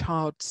more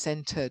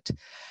child-centred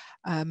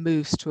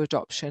moves to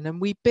adoption.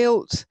 And we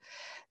built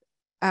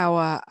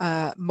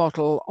our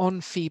model on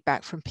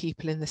feedback from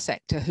people in the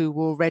sector who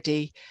were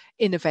already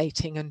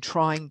innovating and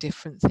trying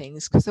different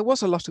things, because there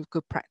was a lot of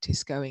good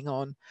practice going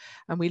on.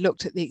 And we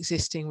looked at the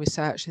existing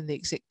research and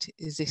the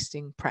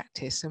existing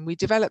practice, and we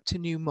developed a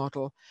new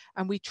model,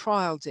 and we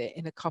trialed it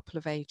in a couple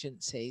of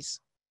agencies.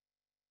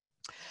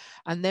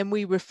 And then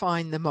we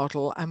refined the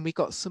model, and we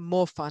got some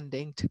more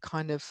funding to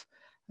kind of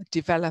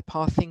develop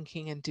our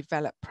thinking and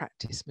develop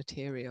practice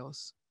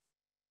materials.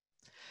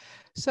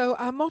 So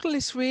our model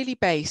is really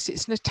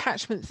it's an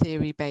attachment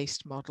theory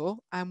based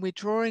model, and we're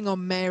drawing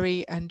on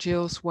Mary and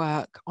Jill's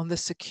work on the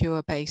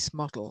secure base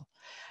model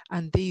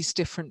and these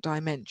different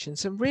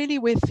dimensions. And really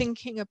we're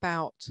thinking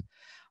about,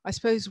 I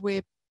suppose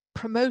we're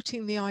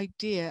promoting the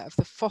idea of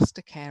the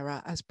foster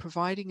carer as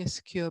providing a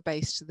secure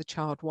base to the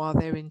child while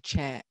they're in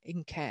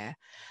care,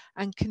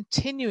 and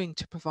continuing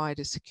to provide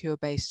a secure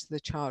base to the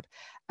child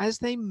as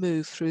they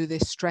move through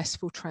this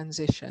stressful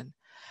transition,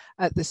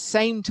 at the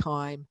same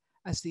time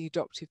as the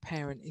adoptive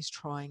parent is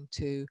trying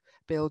to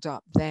build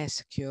up their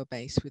secure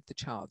base with the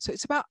child. So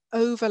it's about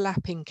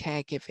overlapping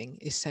caregiving,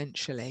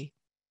 essentially.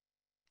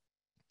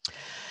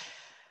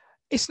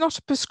 It's not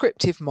a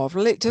prescriptive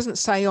model. It doesn't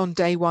say on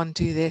day 1,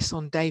 do this,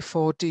 on day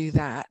 4, do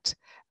that.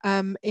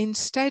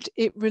 Instead,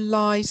 it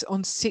relies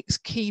on 6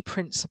 key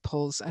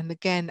principles. And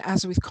again,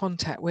 as with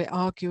contact, we're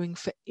arguing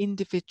for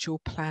individual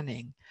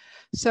planning.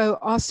 So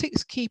our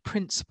 6 key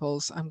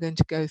principles I'm going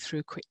to go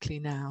through quickly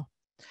now.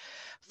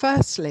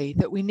 Firstly,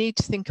 that we need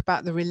to think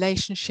about the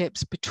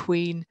relationships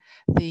between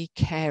the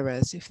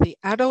carers. If the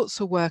adults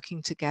are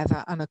working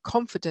together and are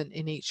confident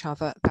in each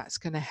other, that's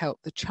going to help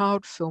the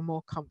child feel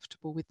more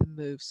comfortable with the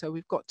move. So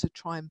we've got to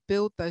try and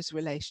build those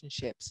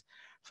relationships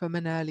from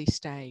an early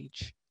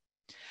stage.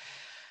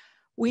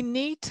 We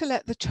need to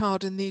let the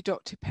child and the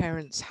adoptive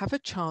parents have a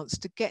chance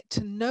to get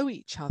to know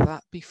each other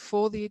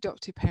before the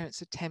adoptive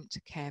parents attempt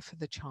to care for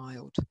the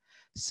child.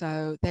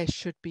 So there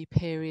should be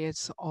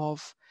periods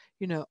of,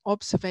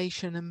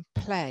 observation and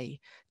play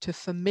to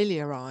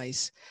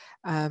familiarize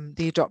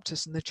the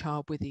adopters and the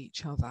child with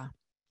each other.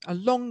 A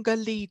longer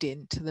lead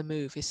in to the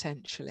move,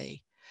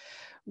 essentially.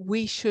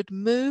 We should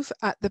move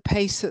at the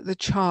pace that the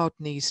child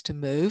needs to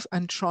move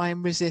and try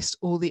and resist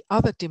all the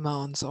other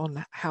demands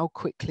on how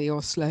quickly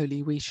or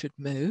slowly we should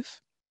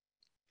move.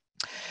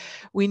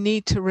 We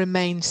need to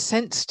remain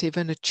sensitive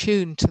and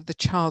attuned to the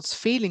child's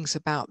feelings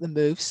about the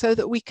move so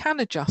that we can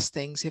adjust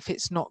things if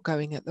it's not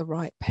going at the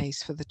right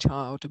pace for the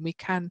child, and we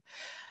can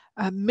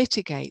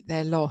mitigate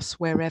their loss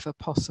wherever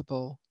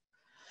possible.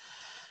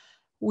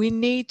 We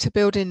need to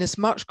build in as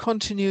much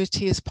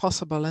continuity as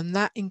possible, and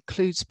that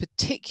includes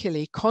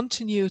particularly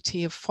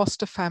continuity of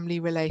foster family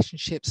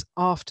relationships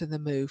after the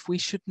move. We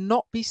should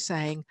not be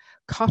saying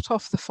cut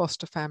off the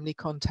foster family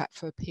contact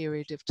for a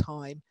period of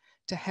time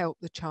to help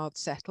the child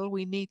settle.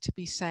 We need to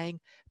be saying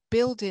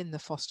build in the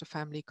foster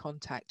family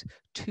contact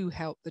to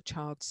help the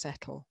child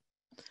settle.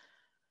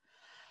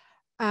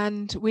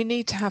 And we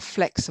need to have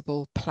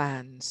flexible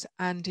plans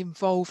and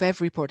involve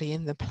everybody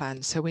in the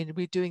plan. So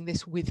we're doing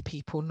this with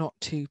people, not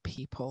to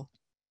people.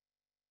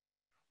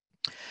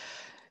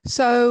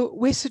 So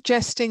we're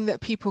suggesting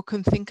that people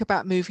can think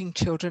about moving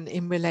children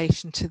in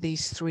relation to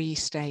these 3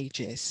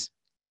 stages.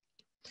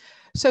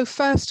 So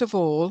first of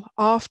all,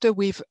 after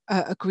we've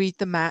agreed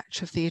the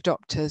match of the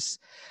adopters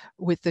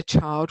with the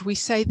child, we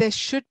say there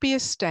should be a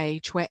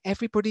stage where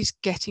everybody's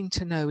getting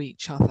to know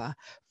each other.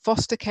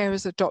 Foster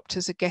carers,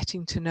 adopters are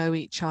getting to know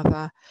each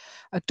other.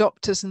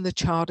 Adopters and the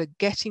child are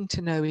getting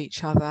to know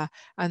each other.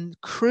 And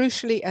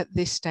crucially at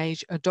this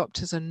stage,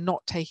 adopters are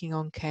not taking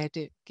on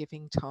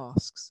caregiving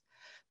tasks.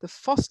 The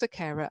foster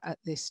carer at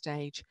this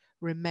stage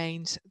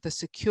remains the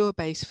secure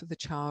base for the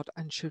child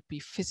and should be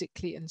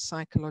physically and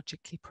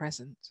psychologically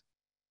present.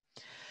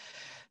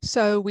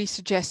 So we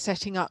suggest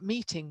setting up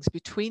meetings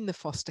between the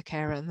foster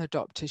carer and the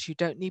adopters. You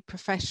don't need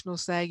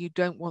professionals there. You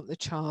don't want the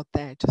child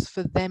there, just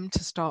for them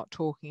to start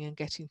talking and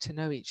getting to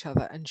know each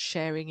other and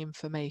sharing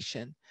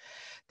information.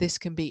 This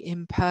can be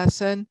in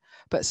person,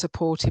 but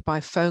supported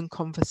by phone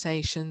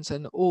conversations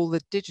and all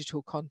the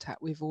digital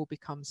contact we've all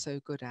become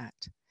so good at.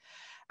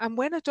 And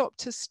when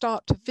adopters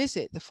start to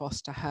visit the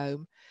foster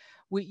home,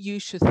 you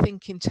should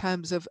think in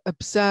terms of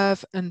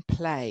observe and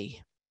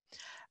play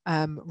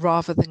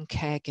rather than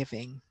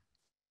caregiving.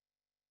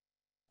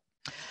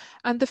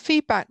 And the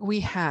feedback we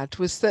had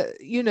was that,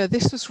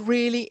 this was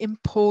really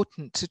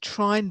important to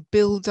try and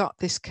build up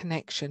this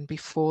connection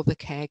before the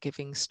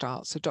caregiving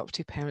starts.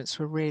 Adoptive parents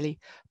were really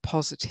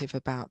positive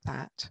about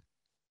that.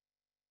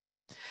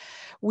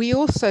 We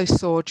also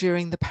saw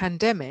during the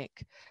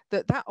pandemic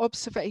that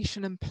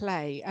observation and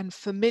play and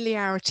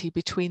familiarity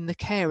between the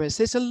carers,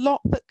 there's a lot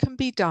that can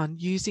be done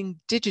using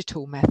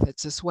digital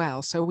methods as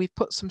well. So we've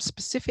put some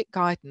specific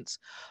guidance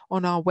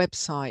on our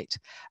website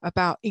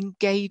about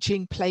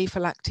engaging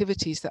playful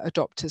activities that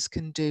adopters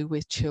can do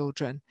with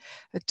children,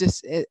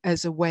 just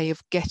as a way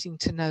of getting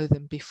to know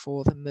them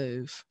before the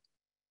move.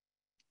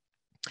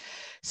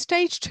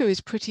 Stage 2 is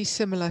pretty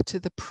similar to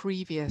the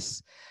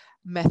previous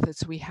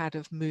methods we had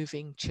of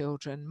moving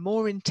children,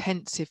 more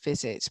intensive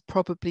visits,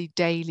 probably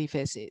daily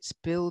visits,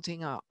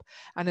 building up,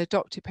 and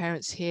adoptive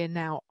parents here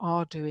now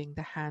are doing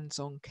the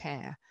hands-on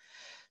care.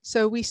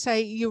 So we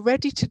say you're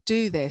ready to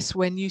do this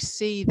when you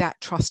see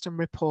that trust and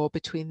rapport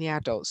between the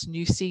adults and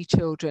you see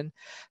children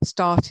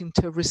starting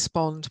to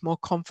respond more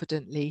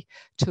confidently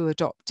to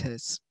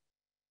adopters.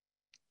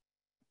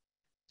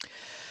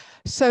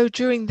 So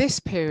during this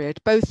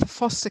period, both the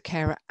foster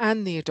carer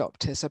and the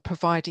adopters are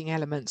providing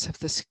elements of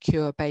the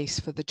secure base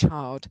for the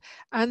child,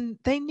 and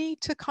they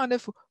need to kind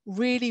of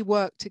really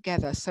work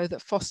together so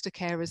that foster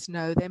carers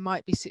know there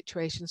might be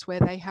situations where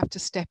they have to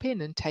step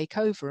in and take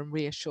over and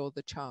reassure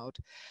the child.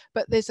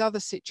 But there's other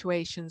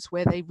situations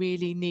where they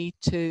really need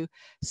to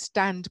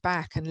stand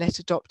back and let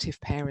adoptive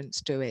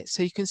parents do it.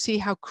 So you can see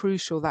how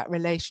crucial that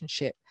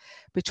relationship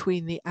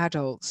between the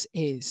adults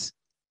is.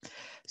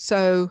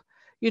 So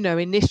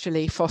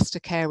initially foster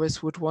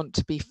carers would want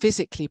to be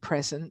physically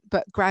present,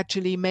 but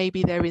gradually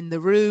maybe they're in the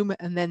room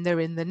and then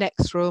they're in the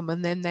next room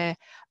and then they're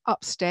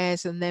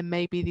upstairs and then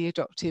maybe the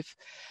adoptive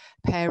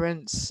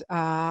parents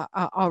are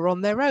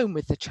on their own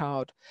with the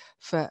child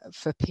for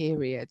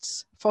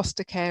periods.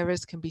 Foster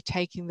carers can be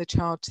taking the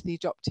child to the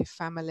adoptive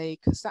family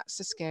because that's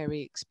a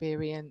scary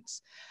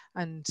experience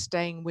and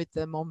staying with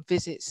them on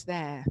visits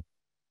there.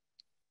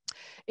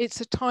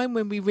 It's a time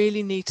when we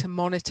really need to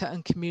monitor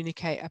and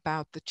communicate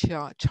about the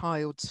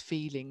child's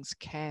feelings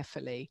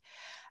carefully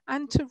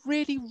and to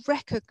really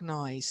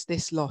recognize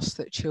this loss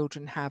that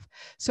children have.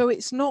 So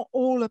it's not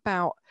all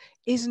about,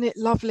 isn't it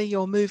lovely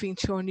you're moving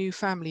to a new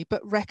family,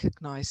 but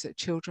recognize that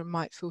children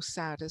might feel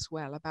sad as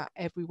well about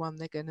everyone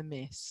they're going to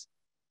miss.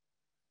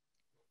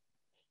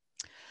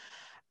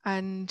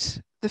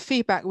 And the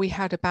feedback we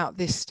had about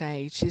this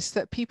stage is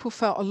that people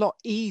felt a lot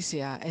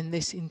easier in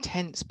this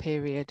intense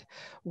period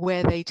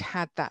where they'd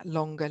had that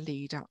longer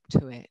lead up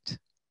to it.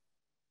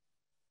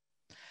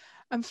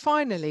 And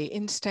finally,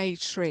 in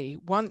stage 3,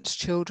 once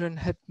children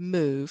had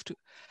moved,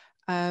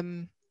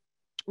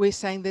 we're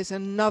saying there's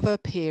another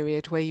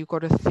period where you've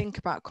got to think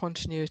about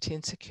continuity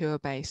and secure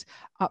base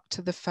up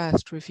to the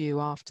first review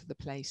after the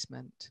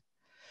placement.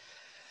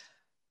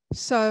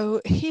 So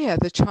here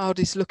the child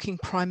is looking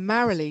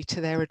primarily to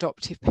their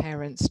adoptive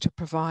parents to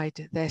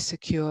provide their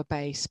secure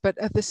base, but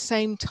at the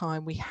same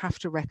time we have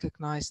to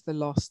recognise the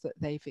loss that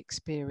they've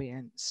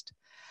experienced.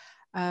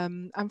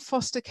 And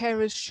foster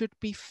carers should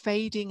be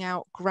fading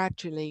out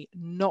gradually,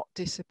 not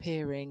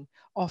disappearing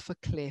off a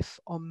cliff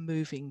on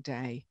moving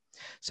day.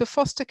 So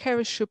foster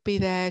carers should be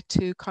there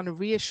to kind of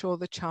reassure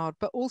the child,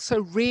 but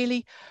also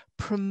really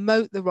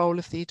promote the role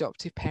of the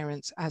adoptive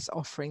parents as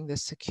offering the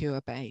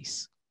secure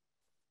base.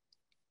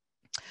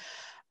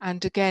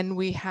 And again,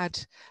 we had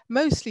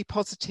mostly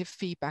positive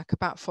feedback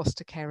about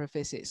foster carer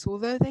visits,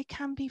 although they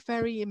can be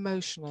very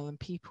emotional and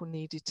people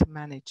needed to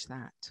manage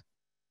that.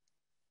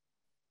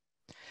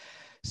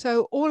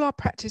 So all our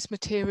practice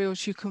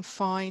materials you can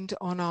find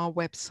on our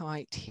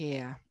website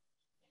here.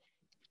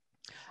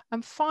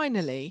 And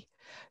finally,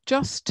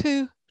 just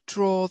to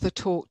draw the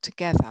talk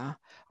together,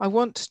 I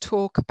want to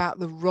talk about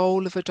the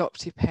role of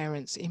adoptive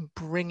parents in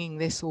bringing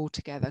this all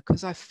together,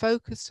 because I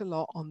focused a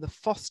lot on the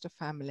foster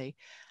family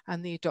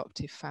and the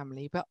adoptive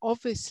family, but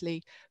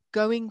obviously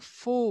going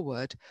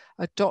forward,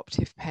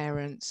 adoptive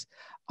parents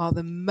are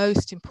the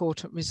most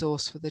important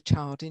resource for the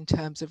child in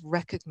terms of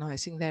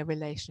recognizing their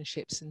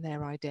relationships and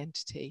their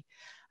identity.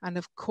 And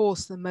of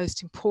course, the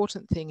most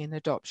important thing in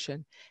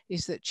adoption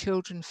is that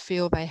children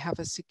feel they have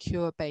a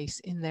secure base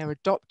in their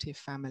adoptive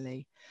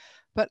family.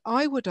 But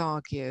I would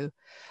argue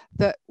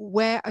that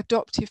where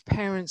adoptive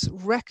parents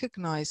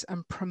recognize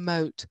and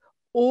promote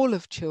all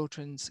of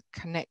children's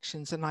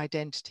connections and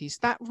identities,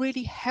 that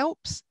really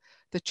helps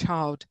the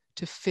child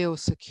to feel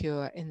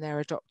secure in their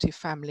adoptive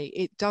family.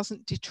 It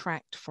doesn't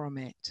detract from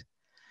it.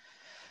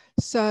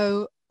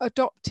 So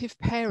adoptive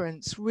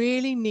parents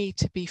really need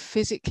to be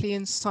physically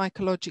and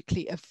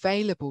psychologically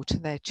available to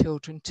their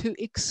children to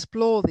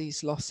explore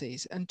these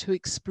losses and to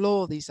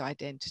explore these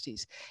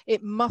identities.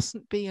 It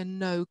mustn't be a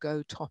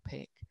no-go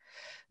topic.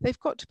 They've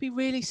got to be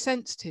really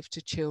sensitive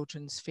to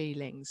children's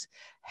feelings,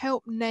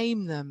 help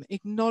name them,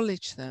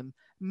 acknowledge them,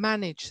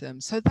 manage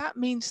them. So that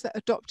means that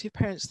adoptive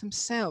parents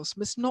themselves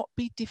must not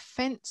be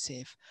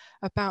defensive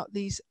about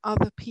these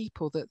other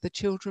people that the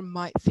children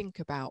might think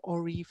about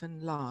or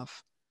even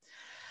love.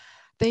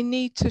 They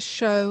need to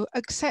show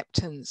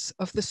acceptance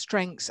of the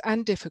strengths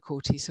and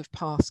difficulties of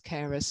past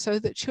carers so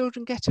that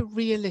children get a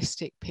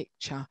realistic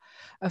picture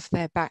of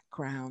their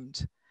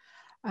background.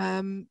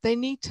 They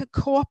need to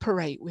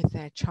cooperate with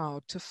their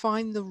child to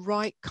find the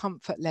right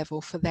comfort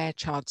level for their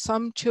child.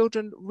 Some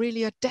children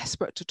really are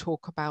desperate to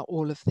talk about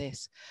all of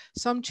this.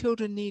 Some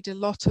children need a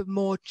lot of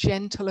more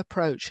gentle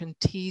approach and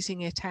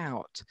teasing it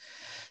out.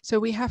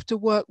 So we have to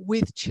work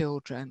with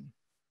children.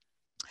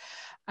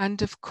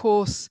 And of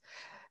course,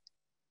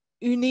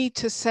 you need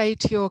to say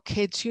to your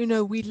kids, you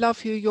know, we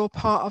love you, you're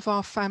part of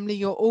our family,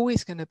 you're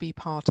always going to be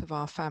part of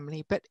our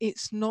family, but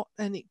it's not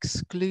an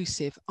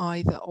exclusive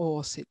either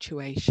or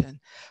situation,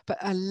 but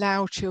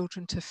allow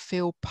children to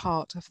feel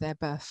part of their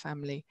birth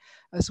family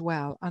as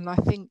well. And I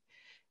think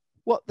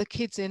what the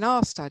kids in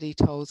our study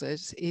told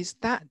us is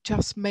that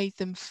just made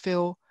them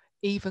feel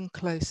even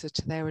closer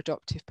to their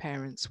adoptive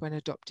parents when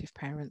adoptive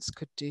parents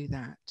could do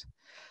that.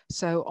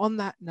 So on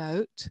that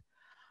note,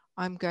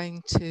 I'm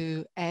going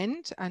to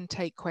end and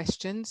take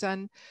questions.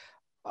 And,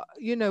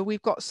 you know,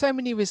 we've got so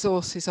many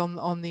resources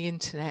on the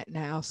internet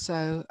now.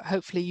 So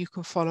hopefully you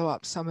can follow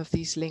up some of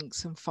these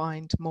links and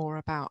find more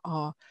about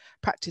our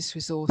practice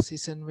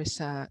resources and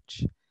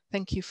research.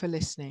 Thank you for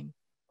listening.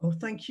 Well,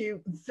 thank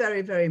you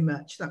very, very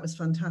much. That was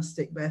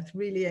fantastic, Beth.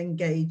 Really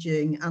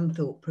engaging and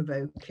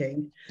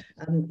thought-provoking.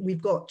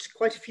 We've got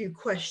quite a few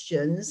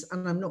questions,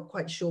 and I'm not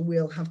quite sure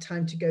we'll have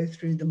time to go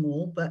through them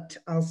all, but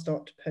I'll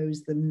start to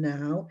pose them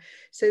now.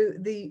 So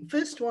the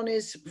first one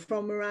is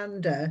from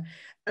Miranda,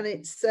 and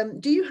it's,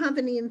 do you have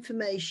any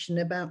information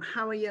about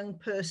how a young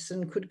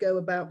person could go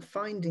about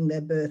finding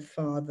their birth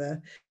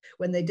father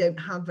when they don't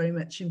have very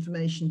much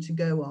information to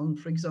go on,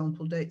 for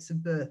example, dates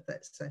of birth,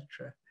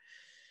 etc.?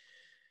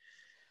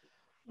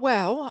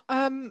 Well,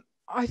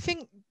 I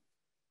think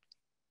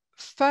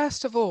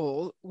first of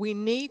all, we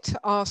need to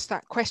ask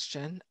that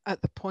question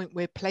at the point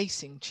we're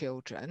placing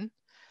children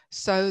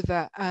so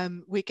that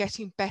we're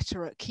getting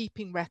better at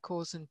keeping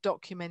records and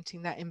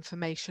documenting that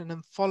information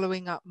and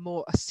following up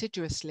more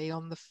assiduously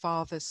on the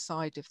father's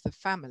side of the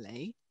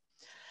family.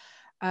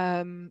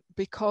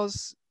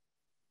 Because,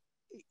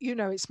 you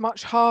know, it's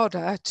much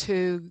harder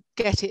to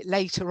get it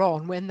later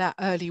on when that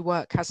early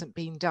work hasn't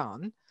been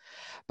done.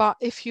 But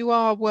if you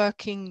are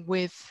working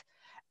with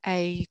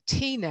a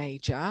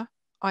teenager,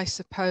 I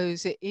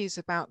suppose it is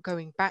about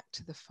going back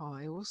to the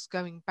files,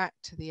 going back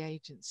to the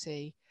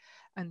agency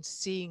and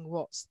seeing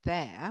what's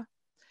there.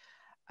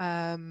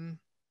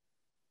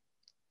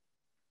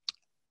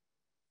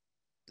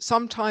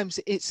 Sometimes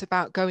it's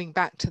about going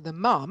back to the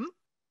mum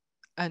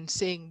and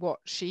seeing what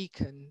she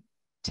can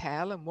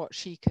tell and what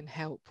she can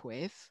help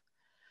with.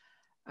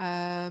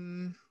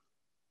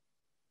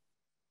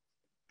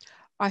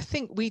 I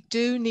think we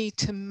do need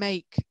to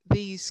make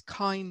these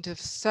kind of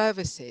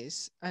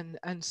services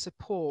and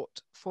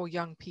support for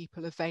young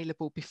people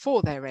available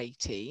before they're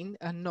 18,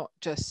 and not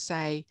just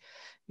say,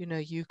 you know,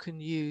 you can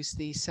use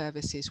these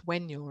services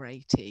when you're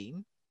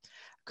 18,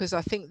 because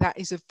I think that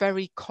is a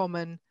very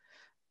common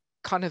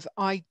kind of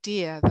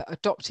idea that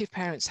adoptive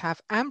parents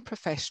have and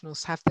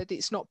professionals have, that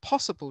it's not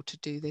possible to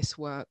do this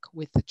work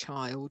with the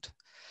child.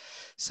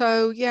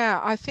 So yeah,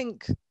 I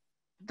think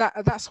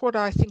that's what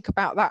I think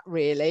about that,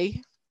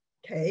 really.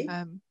 Okay.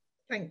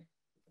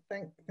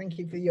 Thank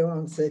you for your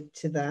answer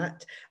to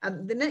that.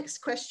 The next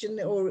question,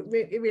 or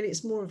really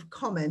it's more of a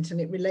comment,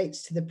 and it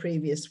relates to the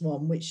previous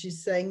one, which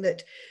is saying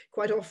that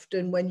quite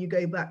often when you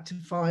go back to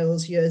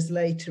files years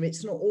later,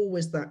 it's not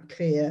always that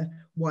clear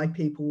why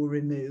people were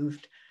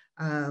removed.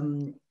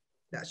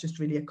 That's just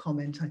really a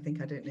comment, I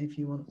think. I don't know if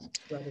you want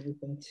to add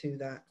anything to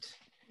that.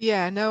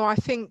 Yeah, no, I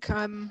think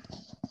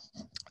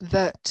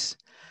that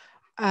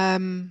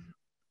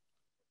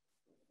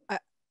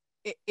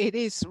it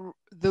is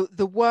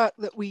the work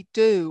that we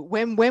do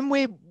when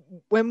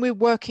we're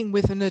working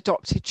with an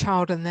adopted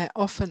child, and they're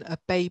often a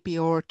baby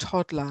or a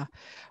toddler.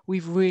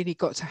 We've really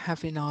got to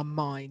have in our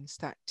minds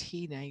that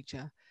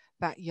teenager,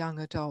 that young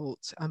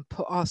adult, and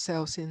put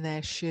ourselves in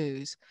their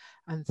shoes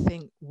and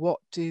think, what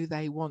do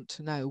they want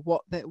to know?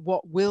 What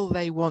will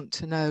they want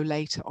to know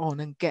later on,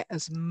 and get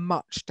as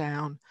much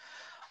down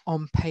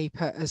on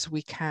paper as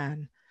we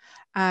can.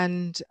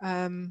 And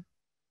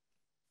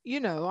you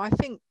know, I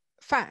think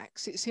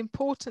facts, it's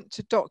important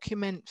to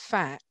document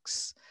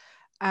facts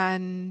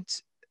and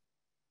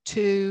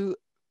to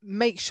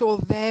make sure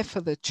they're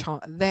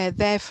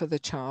there for the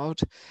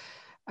child,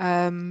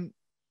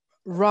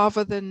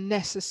 rather than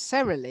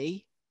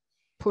necessarily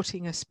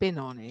putting a spin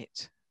on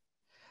it.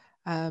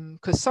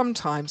 Because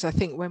sometimes I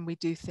think when we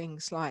do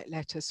things like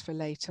letters for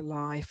later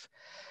life,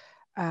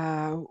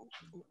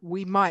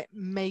 we might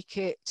make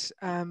it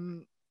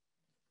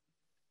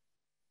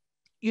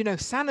you know,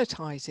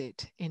 sanitize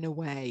it in a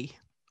way.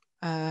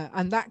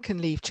 And that can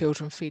leave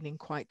children feeling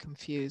quite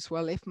confused.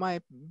 Well, if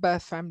my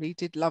birth family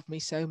did love me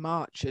so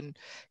much and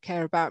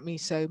care about me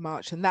so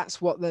much, and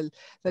that's what the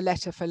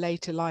letter for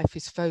later life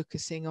is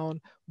focusing on,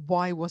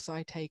 why was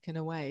I taken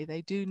away?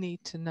 They do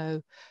need to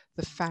know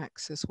the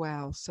facts as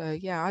well. So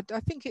yeah, I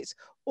think it's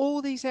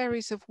all these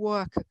areas of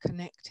work are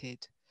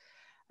connected,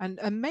 and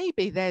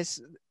maybe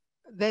there's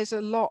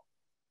a lot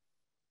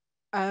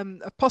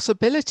a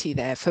possibility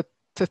there for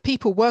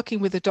people working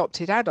with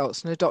adopted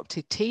adults and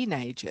adopted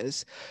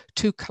teenagers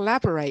to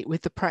collaborate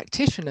with the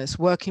practitioners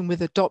working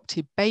with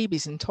adopted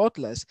babies and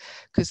toddlers,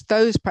 because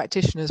those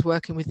practitioners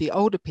working with the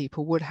older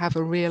people would have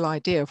a real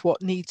idea of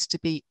what needs to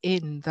be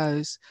in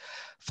those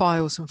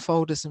files and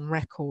folders and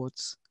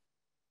records.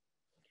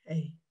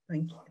 Okay,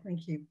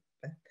 thank you,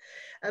 Beth.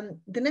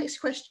 The next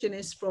question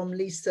is from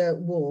Lisa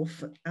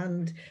Wolf,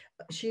 and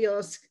she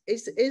asks,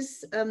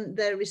 is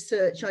there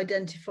research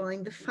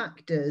identifying the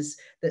factors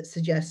that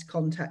suggest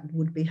contact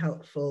would be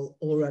helpful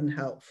or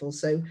unhelpful?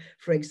 So,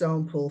 for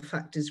example,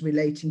 factors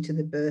relating to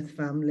the birth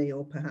family,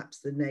 or perhaps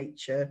the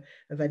nature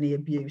of any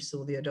abuse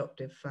or the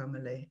adoptive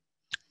family?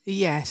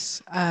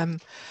 Yes.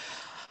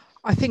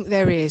 I think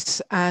there is,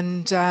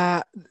 and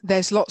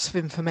there's lots of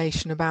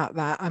information about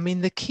that. I mean,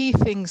 the key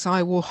things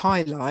I will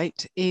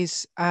highlight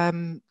is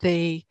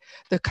the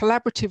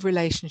collaborative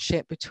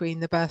relationship between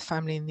the birth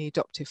family and the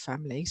adoptive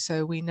family.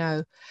 So we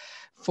know,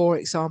 for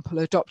example,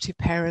 adoptive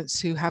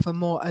parents who have a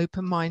more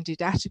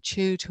open-minded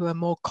attitude, who are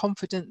more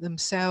confident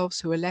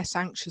themselves, who are less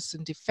anxious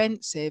and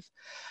defensive,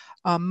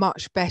 are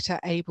much better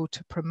able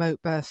to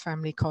promote birth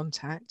family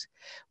contact.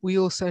 We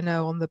also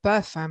know on the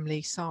birth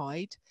family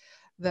side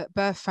that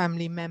birth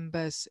family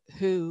members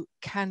who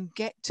can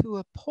get to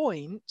a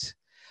point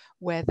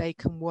where they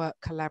can work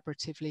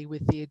collaboratively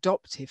with the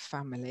adoptive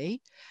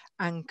family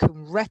and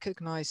can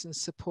recognize and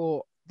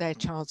support their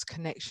child's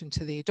connection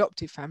to the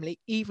adoptive family,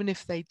 even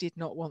if they did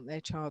not want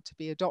their child to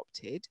be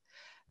adopted,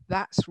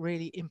 that's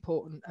really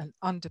important and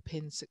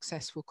underpins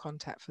successful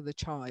contact for the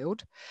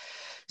child.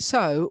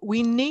 So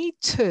we need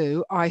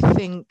to, I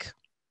think,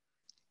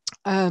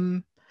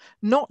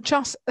 not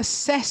just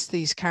assess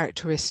these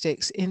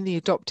characteristics in the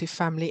adoptive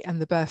family and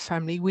the birth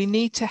family, we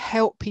need to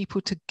help people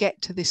to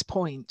get to this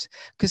point,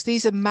 because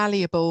these are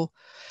malleable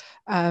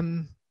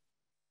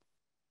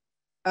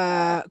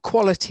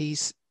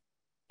qualities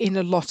in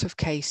a lot of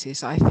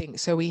cases, I think.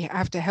 So we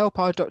have to help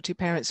our adoptive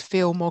parents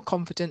feel more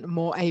confident and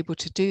more able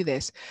to do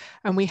this.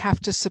 And we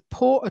have to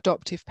support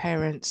adoptive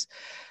parents,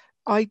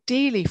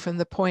 ideally from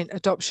the point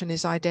adoption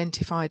is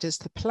identified as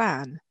the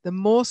plan. The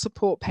more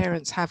support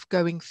parents have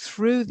going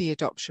through the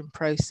adoption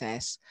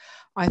process,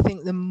 I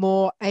think the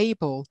more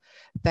able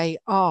they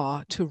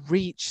are to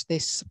reach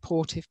this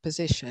supportive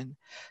position.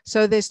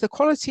 So there's the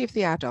quality of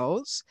the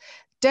adults,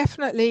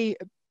 definitely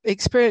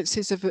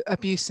experiences of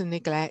abuse and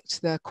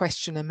neglect, the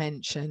questioner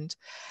mentioned,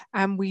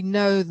 and we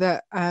know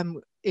that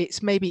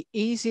it's maybe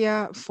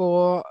easier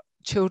for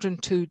children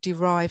to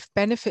derive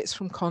benefits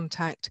from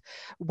contact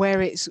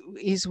where it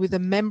is with a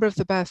member of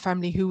the birth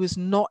family who was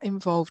not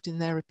involved in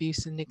their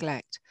abuse and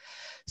neglect.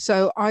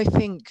 So I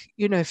think,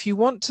 you know, if you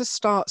want to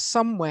start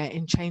somewhere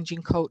in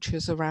changing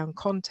cultures around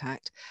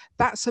contact,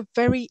 that's a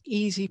very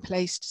easy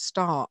place to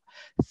start.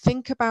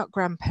 Think about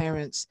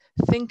grandparents,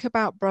 think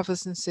about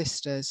brothers and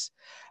sisters,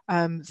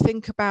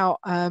 think about,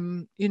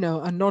 you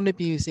know, a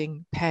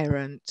non-abusing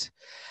parent,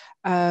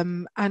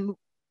 and,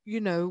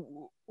 you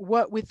know,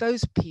 work with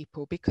those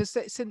people, because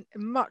it's a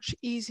much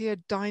easier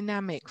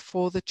dynamic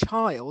for the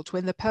child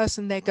when the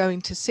person they're going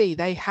to see,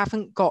 they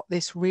haven't got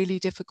this really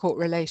difficult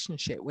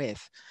relationship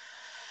with.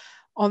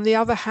 On the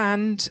other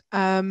hand,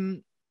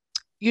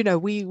 you know,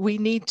 we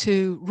need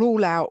to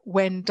rule out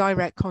when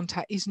direct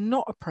contact is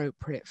not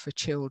appropriate for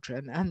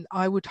children. And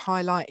I would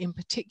highlight in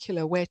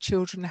particular where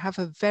children have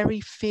a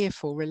very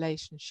fearful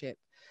relationship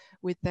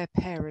with their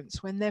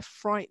parents, when they're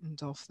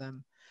frightened of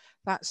them.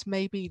 That's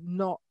maybe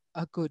not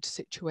a good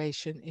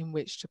situation in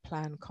which to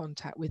plan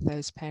contact with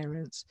those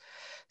parents.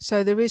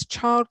 So there is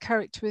child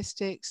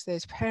characteristics,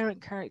 there's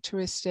parent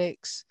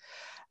characteristics,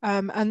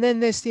 and then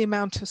there's the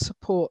amount of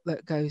support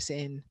that goes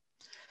in.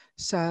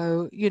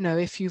 So, you know,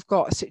 if you've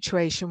got a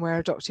situation where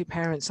adoptive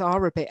parents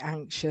are a bit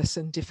anxious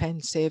and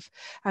defensive,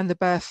 and the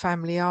birth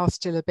family are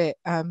still a bit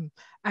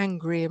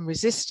angry and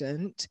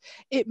resistant,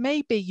 it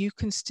may be you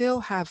can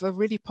still have a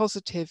really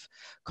positive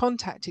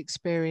contact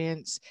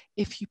experience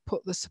if you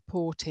put the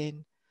support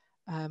in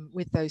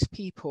with those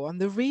people. And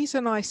the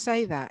reason I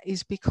say that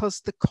is because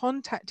the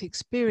contact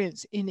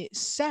experience in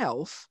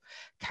itself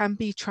can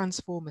be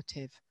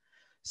transformative.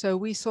 So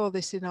we saw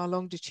this in our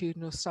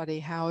longitudinal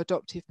study, how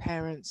adoptive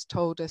parents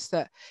told us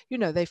that, you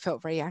know, they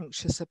felt very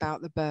anxious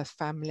about the birth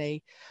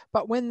family,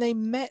 but when they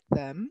met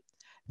them,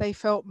 they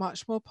felt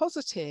much more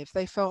positive.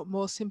 They felt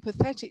more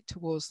sympathetic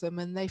towards them,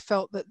 and they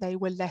felt that they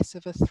were less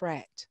of a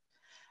threat.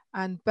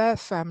 And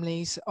birth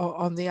families,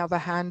 on the other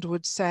hand,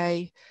 would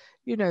say,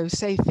 you know,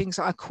 say things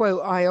like, a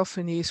quote I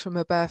often use from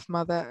a birth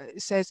mother,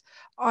 it says,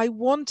 "I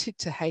wanted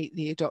to hate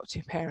the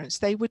adoptive parents.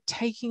 They were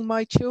taking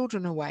my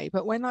children away.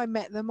 But when I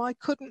met them, I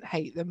couldn't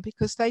hate them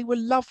because they were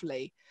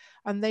lovely,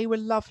 and they were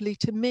lovely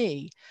to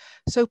me."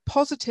 So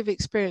positive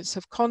experience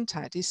of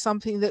contact is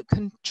something that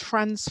can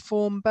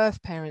transform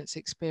birth parents'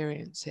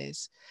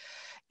 experiences.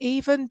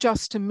 Even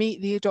just to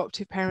meet the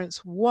adoptive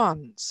parents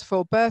once,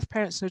 for birth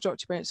parents and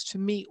adoptive parents to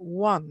meet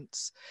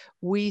once,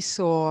 we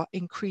saw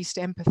increased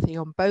empathy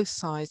on both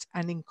sides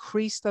and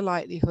increased the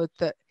likelihood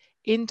that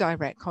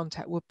indirect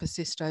contact would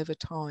persist over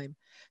time.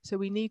 So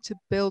we need to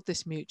build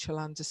this mutual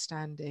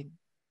understanding.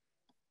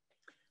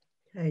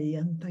 Okay,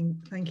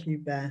 thank you,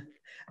 Beth.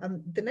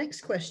 The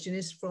next question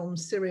is from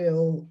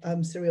Cyril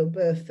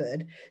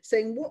Burford,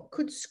 saying, what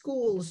could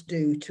schools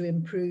do to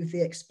improve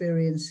the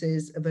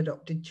experiences of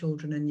adopted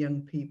children and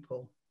young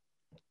people?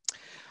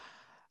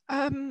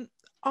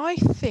 I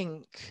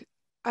think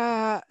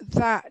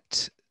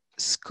that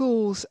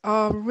schools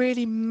are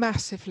really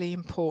massively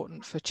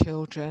important for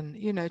children.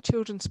 You know,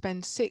 children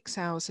spend 6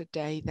 hours a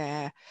day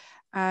there,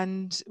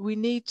 and we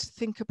need to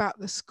think about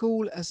the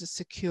school as a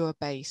secure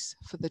base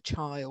for the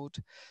child.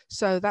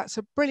 So that's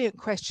a brilliant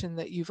question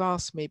that you've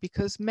asked me,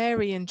 because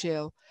Mary and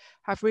Jill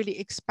have really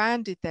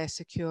expanded their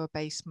secure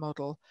base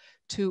model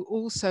to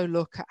also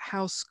look at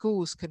how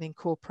schools can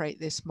incorporate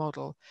this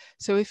model.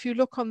 So if you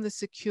look on the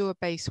secure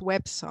base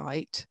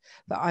website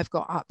that I've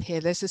got up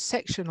here, there's a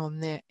section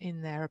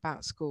in there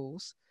about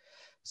schools.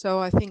 So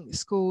I think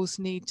schools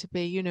need to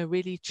be, you know,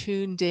 really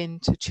tuned in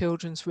to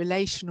children's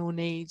relational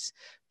needs,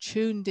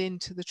 tuned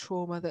into the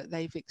trauma that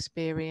they've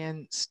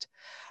experienced.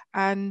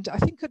 And I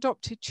think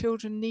adopted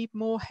children need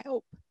more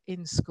help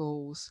in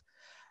schools.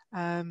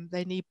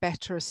 They need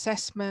better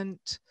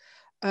assessment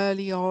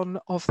early on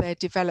of their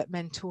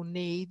developmental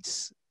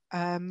needs,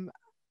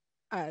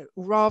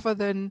 rather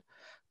than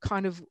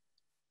kind of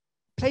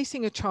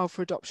placing a child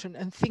for adoption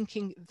and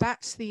thinking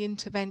that's the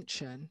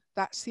intervention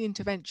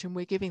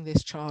we're giving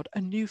this child,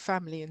 a new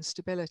family and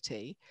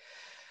stability.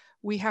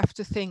 We have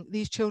to think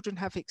these children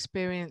have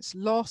experienced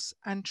loss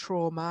and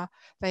trauma.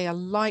 They are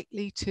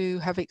likely to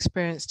have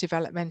experienced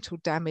developmental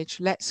damage.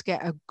 Let's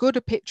get as good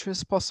a picture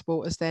as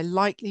possible as their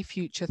likely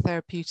future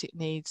therapeutic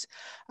needs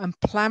and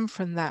plan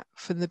from that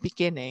from the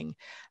beginning.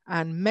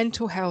 And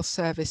mental health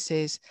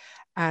services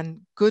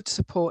and good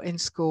support in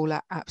school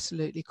are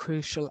absolutely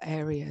crucial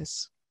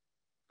areas.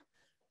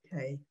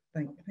 Okay,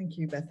 thank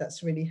you, Beth.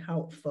 That's really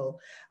helpful.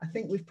 I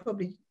think we've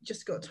probably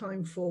just got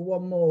time for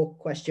one more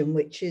question,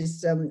 which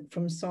is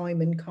from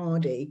Simon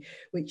Cardy,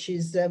 which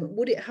is,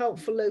 would it help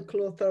for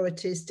local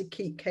authorities to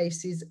keep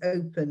cases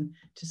open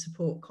to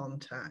support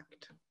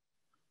contact?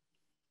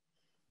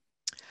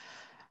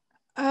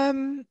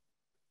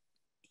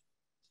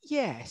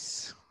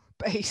 Yes,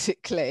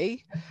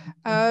 basically.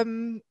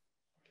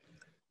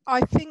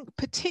 I think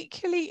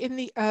particularly in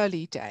the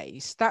early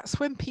days, that's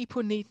when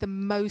people need the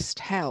most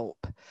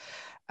help.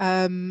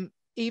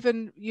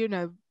 Even, you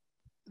know,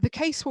 the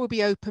case will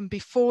be open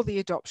before the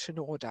adoption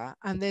order,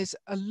 and there's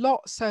a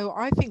lot. So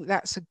I think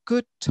that's a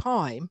good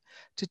time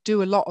to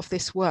do a lot of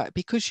this work,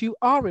 because you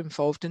are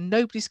involved and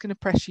nobody's going to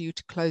pressure you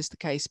to close the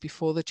case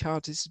before the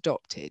child is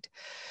adopted.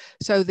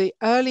 So the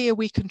earlier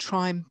we can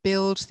try and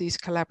build these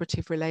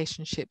collaborative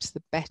relationships,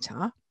 the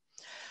better.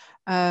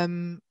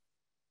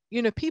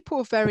 You know, people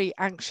were very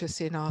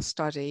anxious in our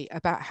study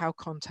about how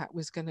contact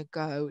was going to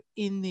go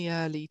in the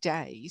early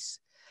days.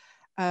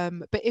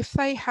 But if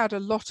they had a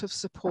lot of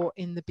support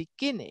in the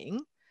beginning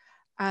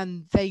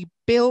and they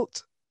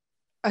built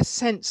a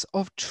sense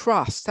of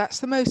trust, that's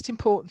the most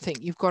important thing.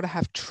 You've got to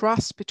have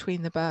trust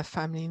between the birth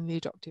family and the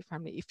adoptive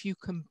family. If you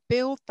can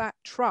build that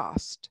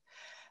trust,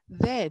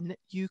 then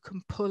you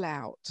can pull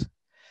out.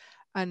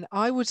 And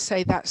I would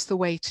say that's the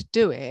way to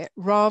do it,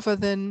 rather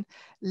than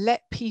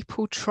let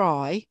people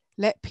try,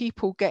 let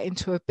people get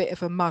into a bit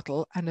of a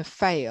muddle and a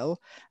fail,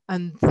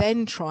 and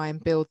then try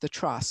and build the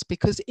trust.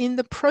 Because in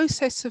the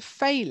process of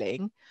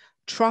failing,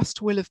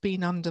 trust will have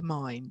been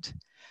undermined.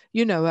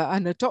 You know,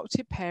 an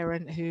adopted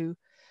parent who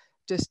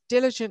just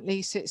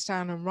diligently sits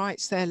down and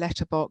writes their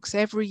letterbox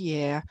every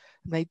year,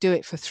 and they do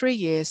it for 3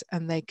 years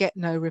and they get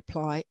no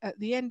reply. At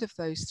the end of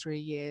those 3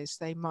 years,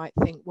 they might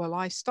think, well,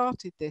 I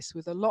started this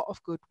with a lot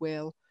of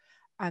goodwill,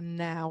 and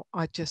now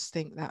I just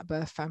think that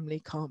birth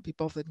family can't be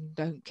bothered and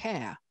don't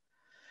care.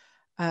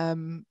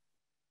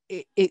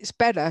 It's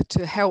better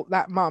to help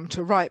that mum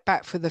to write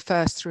back for the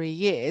first 3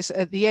 years,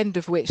 at the end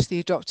of which the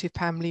adoptive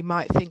family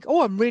might think,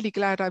 oh, I'm really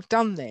glad I've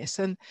done this.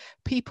 And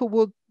people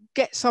will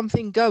get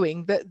something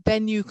going that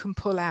then you can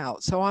pull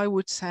out. So I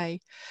would say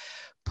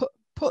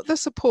put the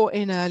support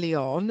in early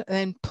on,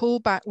 then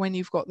pull back when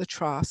you've got the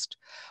trust.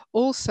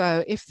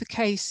 Also, if the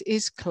case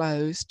is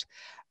closed,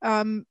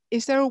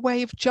 is there a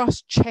way of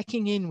just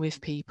checking in with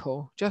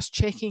people, just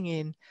checking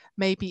in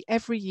maybe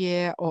every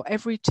year or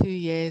every 2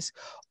 years?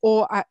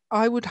 Or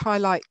I would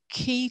highlight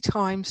key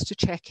times to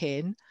check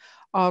in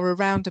are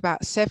around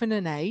about 7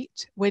 and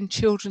 8, when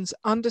children's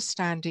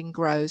understanding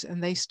grows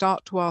and they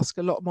start to ask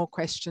a lot more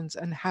questions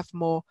and have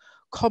more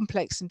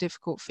complex and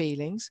difficult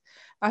feelings.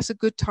 That's a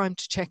good time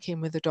to check in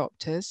with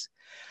adopters.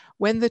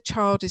 When the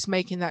child is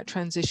making that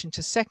transition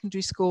to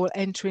secondary school,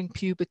 entering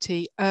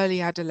puberty, early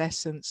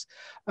adolescence,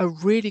 a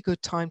really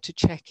good time to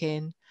check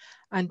in.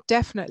 And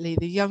definitely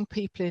the young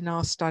people in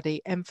our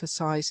study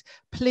emphasize,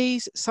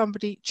 please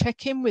somebody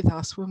check in with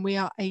us when we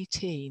are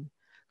 18,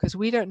 because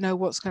we don't know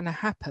what's going to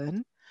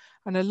happen.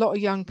 And a lot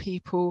of young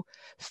people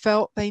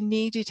felt they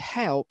needed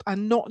help,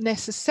 and not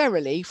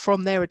necessarily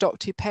from their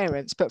adoptive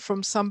parents, but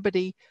from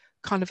somebody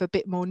kind of a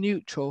bit more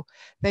neutral.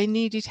 They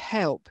needed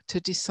help to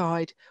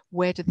decide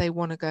where do they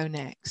want to go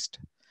next.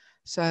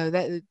 So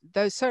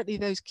those certainly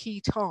those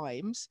key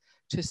times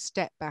to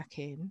step back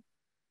in.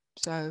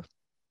 So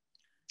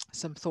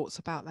some thoughts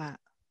about that.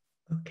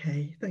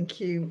 Okay, thank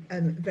you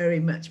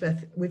very much,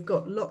 Beth. We've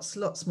got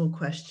lots more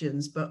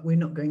questions, but we're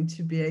not going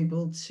to be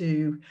able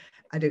to,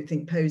 I don't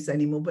think, pose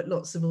anymore, but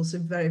lots of also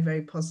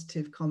very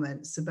positive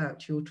comments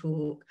about your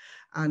talk,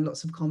 and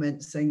lots of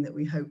comments saying that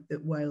we hope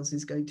that Wales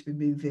is going to be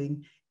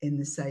moving in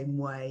the same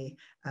way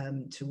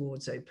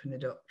towards open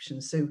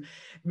adoption. So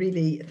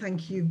really,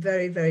 thank you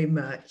very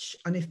much.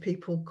 And if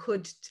people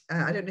could,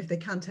 I don't know if they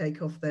can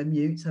take off their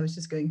mutes. I was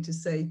just going to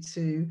say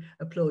to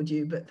applaud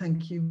you, but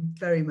thank you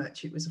very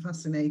much. It was a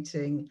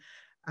fascinating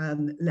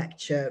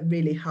lecture,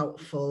 really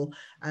helpful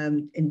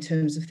in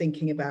terms of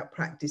thinking about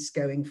practice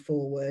going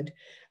forward.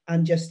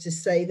 And just to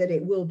say that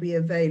it will be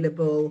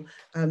available,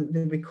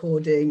 the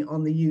recording,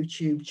 on the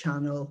YouTube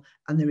channel,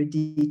 and there are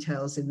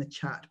details in the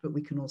chat, but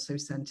we can also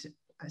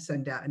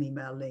send out an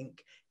email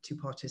link to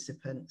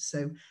participants.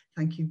 So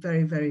thank you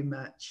very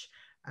much.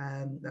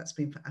 That's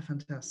been a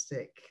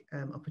fantastic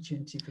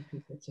opportunity for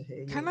people to hear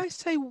you. Can I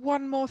say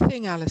one more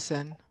thing,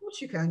 Alison? Of course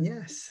you can,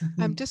 yes.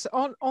 Just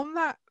on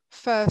that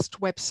first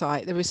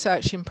website, the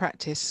Research in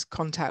Practice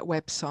Contact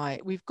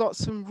website, we've got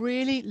some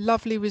really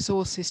lovely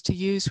resources to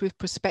use with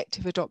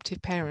prospective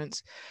adoptive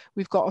parents.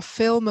 We've got a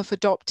film of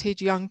adopted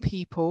young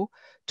people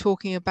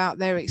talking about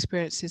their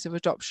experiences of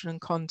adoption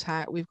and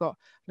contact. We've got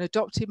an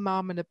adopted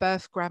mum and a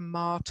birth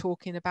grandma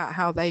talking about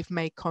how they've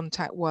made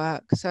contact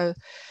work. So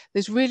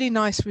there's really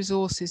nice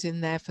resources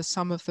in there for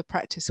some of the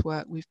practice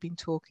work we've been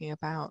talking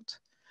about.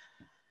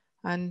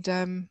 And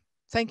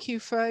thank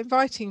you for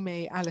inviting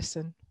me,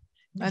 Alison.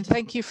 And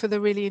thank you for the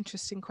really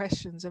interesting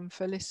questions, and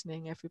for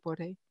listening,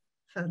 everybody.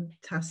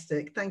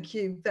 Fantastic. Thank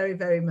you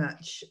very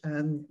much.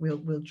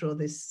 We'll draw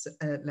this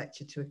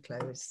lecture to a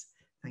close.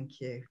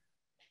 Thank you.